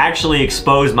believe you actually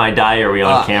exposed my diary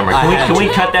on camera. Can we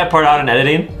cut that part out in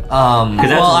editing? Well,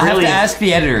 really... I have to ask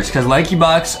the editors, because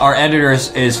LankyBox, our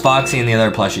editors, is Foxy and the other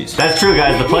plushies. That's true,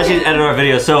 guys. The plushies edit our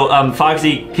videos. So,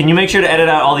 Foxy, can you make sure to edit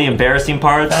out all the embarrassing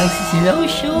parts? Oh,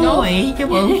 sure.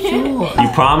 You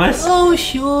promise? Oh,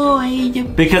 sure.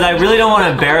 Because I really don't want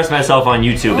to embarrass myself on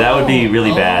YouTube. That would be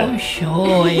really bad.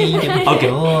 Sure.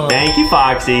 Okay, thank you,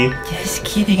 Foxy. Just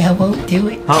kidding, I won't do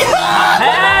it.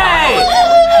 Hey!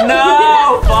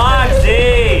 No,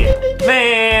 Foxy!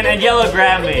 Man, and Yellow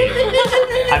grabbed me.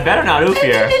 I better not oof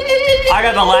here. I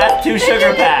got the last 2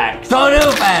 sugar packs. Don't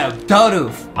oof, Adam. Don't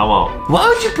oof. I won't. Why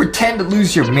would you pretend to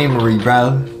lose your memory,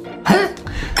 bro? Huh?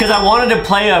 Because I wanted to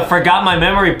play a forgot my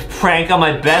memory prank on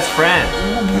my best friend.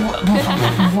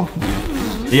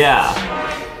 Yeah.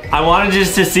 I wanted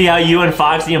just to see how you and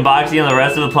Foxy and Boxy and the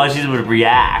rest of the plushies would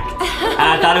react. And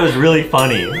I thought it was really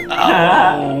funny.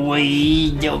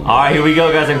 Alright, here we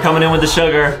go, guys. I'm coming in with the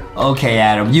sugar. Okay,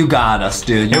 Adam, you got us,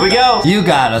 dude. Here we go. You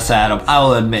got us, Adam. I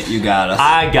will admit you got us.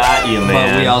 I got you,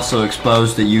 man. But we also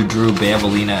exposed that you drew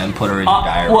Bambolina and put her in your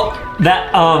diary. Well,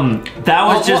 that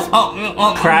was just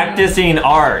practicing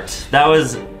art. That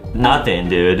was nothing,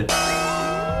 dude.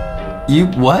 You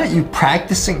what? You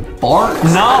practicing farts?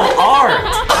 No, art.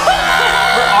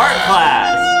 For art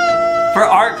class. For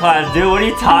art class, dude. What are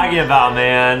you talking about,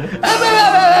 man?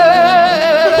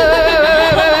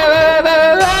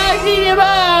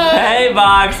 Hey,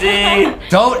 Boxy.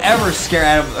 Don't ever scare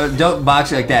Adam. Don't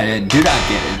Boxy like that. Do not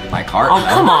get in my cart. Oh,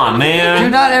 come on, man. Do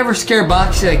not ever scare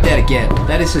Boxy like that again.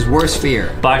 That is his worst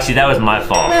fear. Boxy, that was my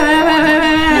fault.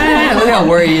 Look how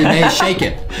worried he is, man. He's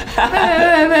shaking.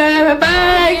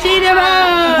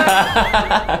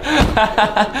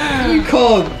 You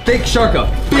called Big Shark a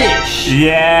fish.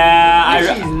 Yeah.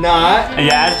 He's not.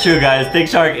 Yeah, that's true, guys. Big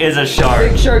Shark is a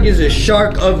shark. Big Shark is a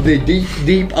shark of the deep,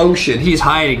 deep ocean. He's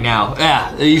hiding now.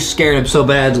 Yeah, you scared him so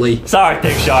badly. Sorry,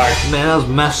 Big Shark. Man, that was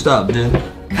messed up, dude.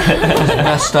 That was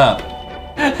messed up.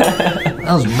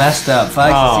 That was messed up.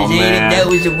 Foxy says, man. that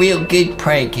was a real good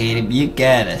prank, Adam. You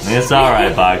got us. It's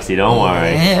alright, Boxy. Don't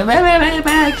worry.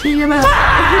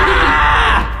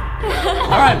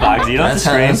 Alright, Boxy. You don't have to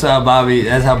scream.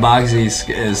 That's how Boxy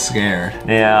is scared.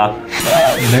 Yeah.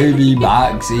 Maybe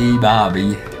Boxy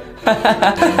Bobby.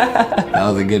 That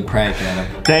was a good prank, Adam.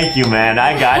 Thank you, man.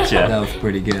 I got you. That was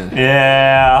pretty good.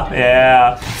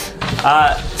 Yeah.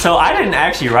 So I didn't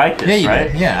actually write this,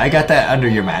 right? Did. Yeah, I got that under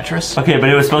your mattress. Okay, but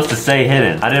it was supposed to say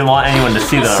hidden. I didn't want anyone to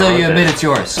see that. So you admit it's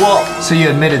yours. Well, so you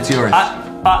admit it's yours.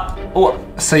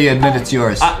 So you admit it's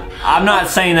yours. I'm not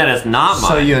saying that it's not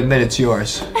mine. So you admit it's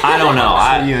yours. I don't know.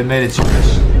 So you admit it's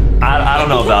yours. I don't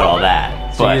know about all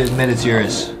that. So but you admit it's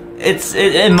yours.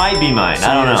 It might be mine.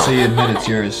 I don't know. So you admit it's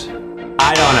yours.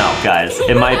 I don't know, guys.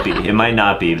 It might be. It might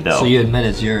not be, though. So you admit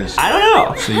it's yours. I don't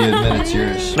know. So you admit it's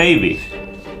yours. Maybe.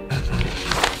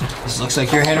 This looks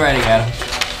like your handwriting, Adam.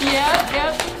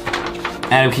 Yep.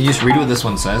 Adam, can you just read what this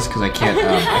one says? Because I can't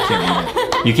read it.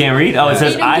 You can't read? Oh, it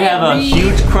says, I have a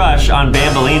huge crush on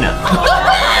Bambolina.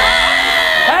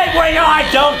 Hey, wait, no, I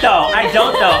don't, though. I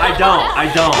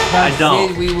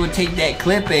don't. We will take that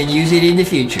clip and use it in the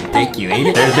future. Thank you,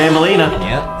 Adam. There's Bambolina.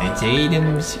 Yep, it's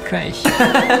Adam's crush.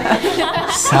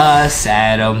 Sus,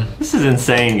 Adam. This is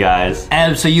insane, guys.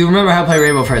 Adam, so you remember how to play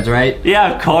Rainbow Friends, right?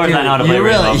 Yeah, of course I know how to play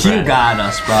Rainbow Friends. You got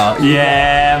us, bro.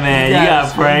 Yeah, man, you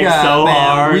got pranked so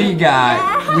hard. We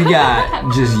got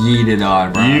just yeeted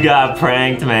on, bro. You got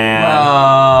pranked, man.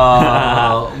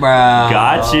 Oh, bro.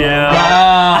 Got you.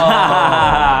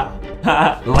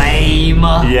 Bro. Lame.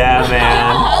 Yeah,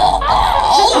 man.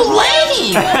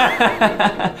 me.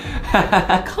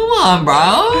 Come on,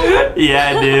 bro.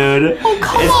 Yeah, dude. Oh,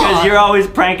 come it's because on. you're always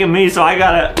pranking me, so I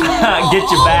gotta get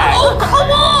you back. Oh, come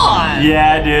on.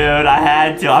 Yeah, dude. I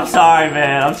had to. I'm sorry,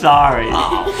 man. I'm sorry.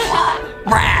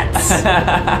 Rats.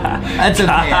 That's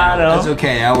okay. That's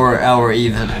okay. Now we're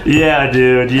even. Yeah,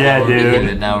 dude. Yeah, Now we're dude.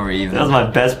 even. Now we're even. That was my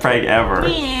best prank ever.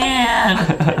 Man.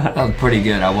 That was pretty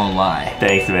good. I won't lie.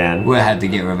 Thanks, man. We'll have to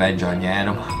get revenge on you,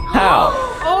 Adam. How?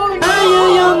 Oh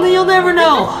no. You'll never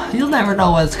know. You'll never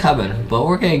know what's coming. But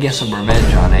we're gonna get some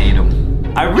revenge on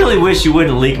Adam. I really wish you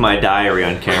wouldn't leak my diary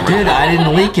on camera. Dude, I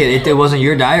didn't leak it. It wasn't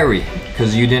your diary.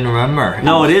 Because you didn't remember.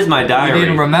 No, it is my diary. You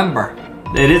didn't remember.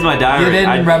 It is my diary. You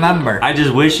didn't remember. I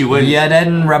just wish you wouldn't You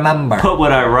didn't remember. put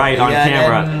what I write on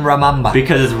camera. Didn't remember.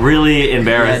 Because it's really You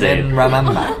embarrassing. didn't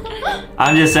remember.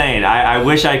 I'm just saying, I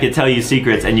wish I could tell you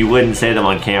secrets and you wouldn't say them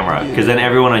on camera. Because then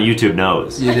everyone on YouTube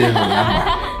knows. You didn't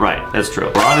remember. Right, that's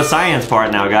true. We're on the science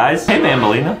part now, guys. Hey, man,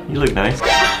 Melina, you look nice.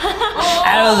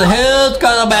 Out of the hills,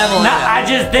 cause I'm Evelyn. No, I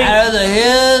just think Out of the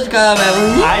hills, cause I'm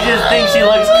Evelyn. I just think she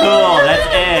looks cool. That's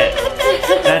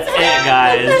it. That's it,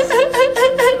 guys.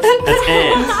 That's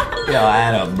it. Yo,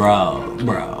 Adam, bro.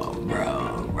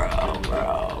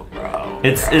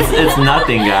 It's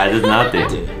nothing, guys. It's nothing.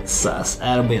 Dude, sus.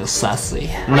 Adam being sussy.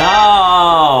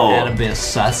 No. Adam being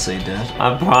sussy, dude.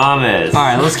 I promise.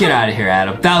 Alright, let's get out of here,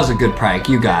 Adam. That was a good prank.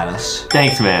 You got us.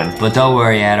 Thanks, man. But don't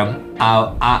worry, Adam.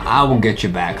 I will get you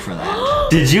back for that.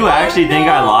 Did you actually think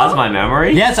I lost my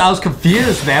memory? Yes, I was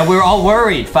confused, man. We were all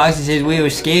worried. Foxy says we were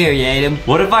scared, Adam.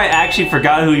 What if I actually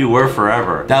forgot who you were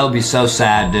forever? That would be so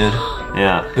sad, dude.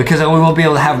 Yeah. Because then we won't be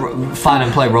able to have fun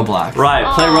and play Roblox. Right,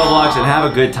 play Roblox and have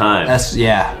a good time.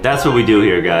 Yeah. That's what we do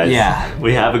here, guys. Yeah.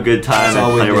 We have a good time That's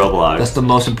all and we play do. Roblox. That's the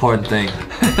most important thing.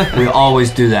 We always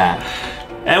do that.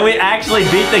 And we actually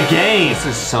beat the game. This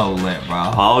is so lit,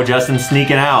 bro. Oh, Justin's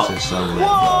sneaking out. This is so lit, bro.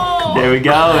 Come There on. we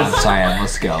go. I'm sorry, Adam.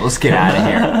 Let's go. Let's get out of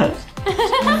here.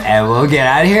 And we'll get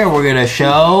out of here. We're going to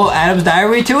show Adam's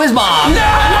diary to his mom.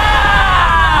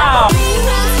 No!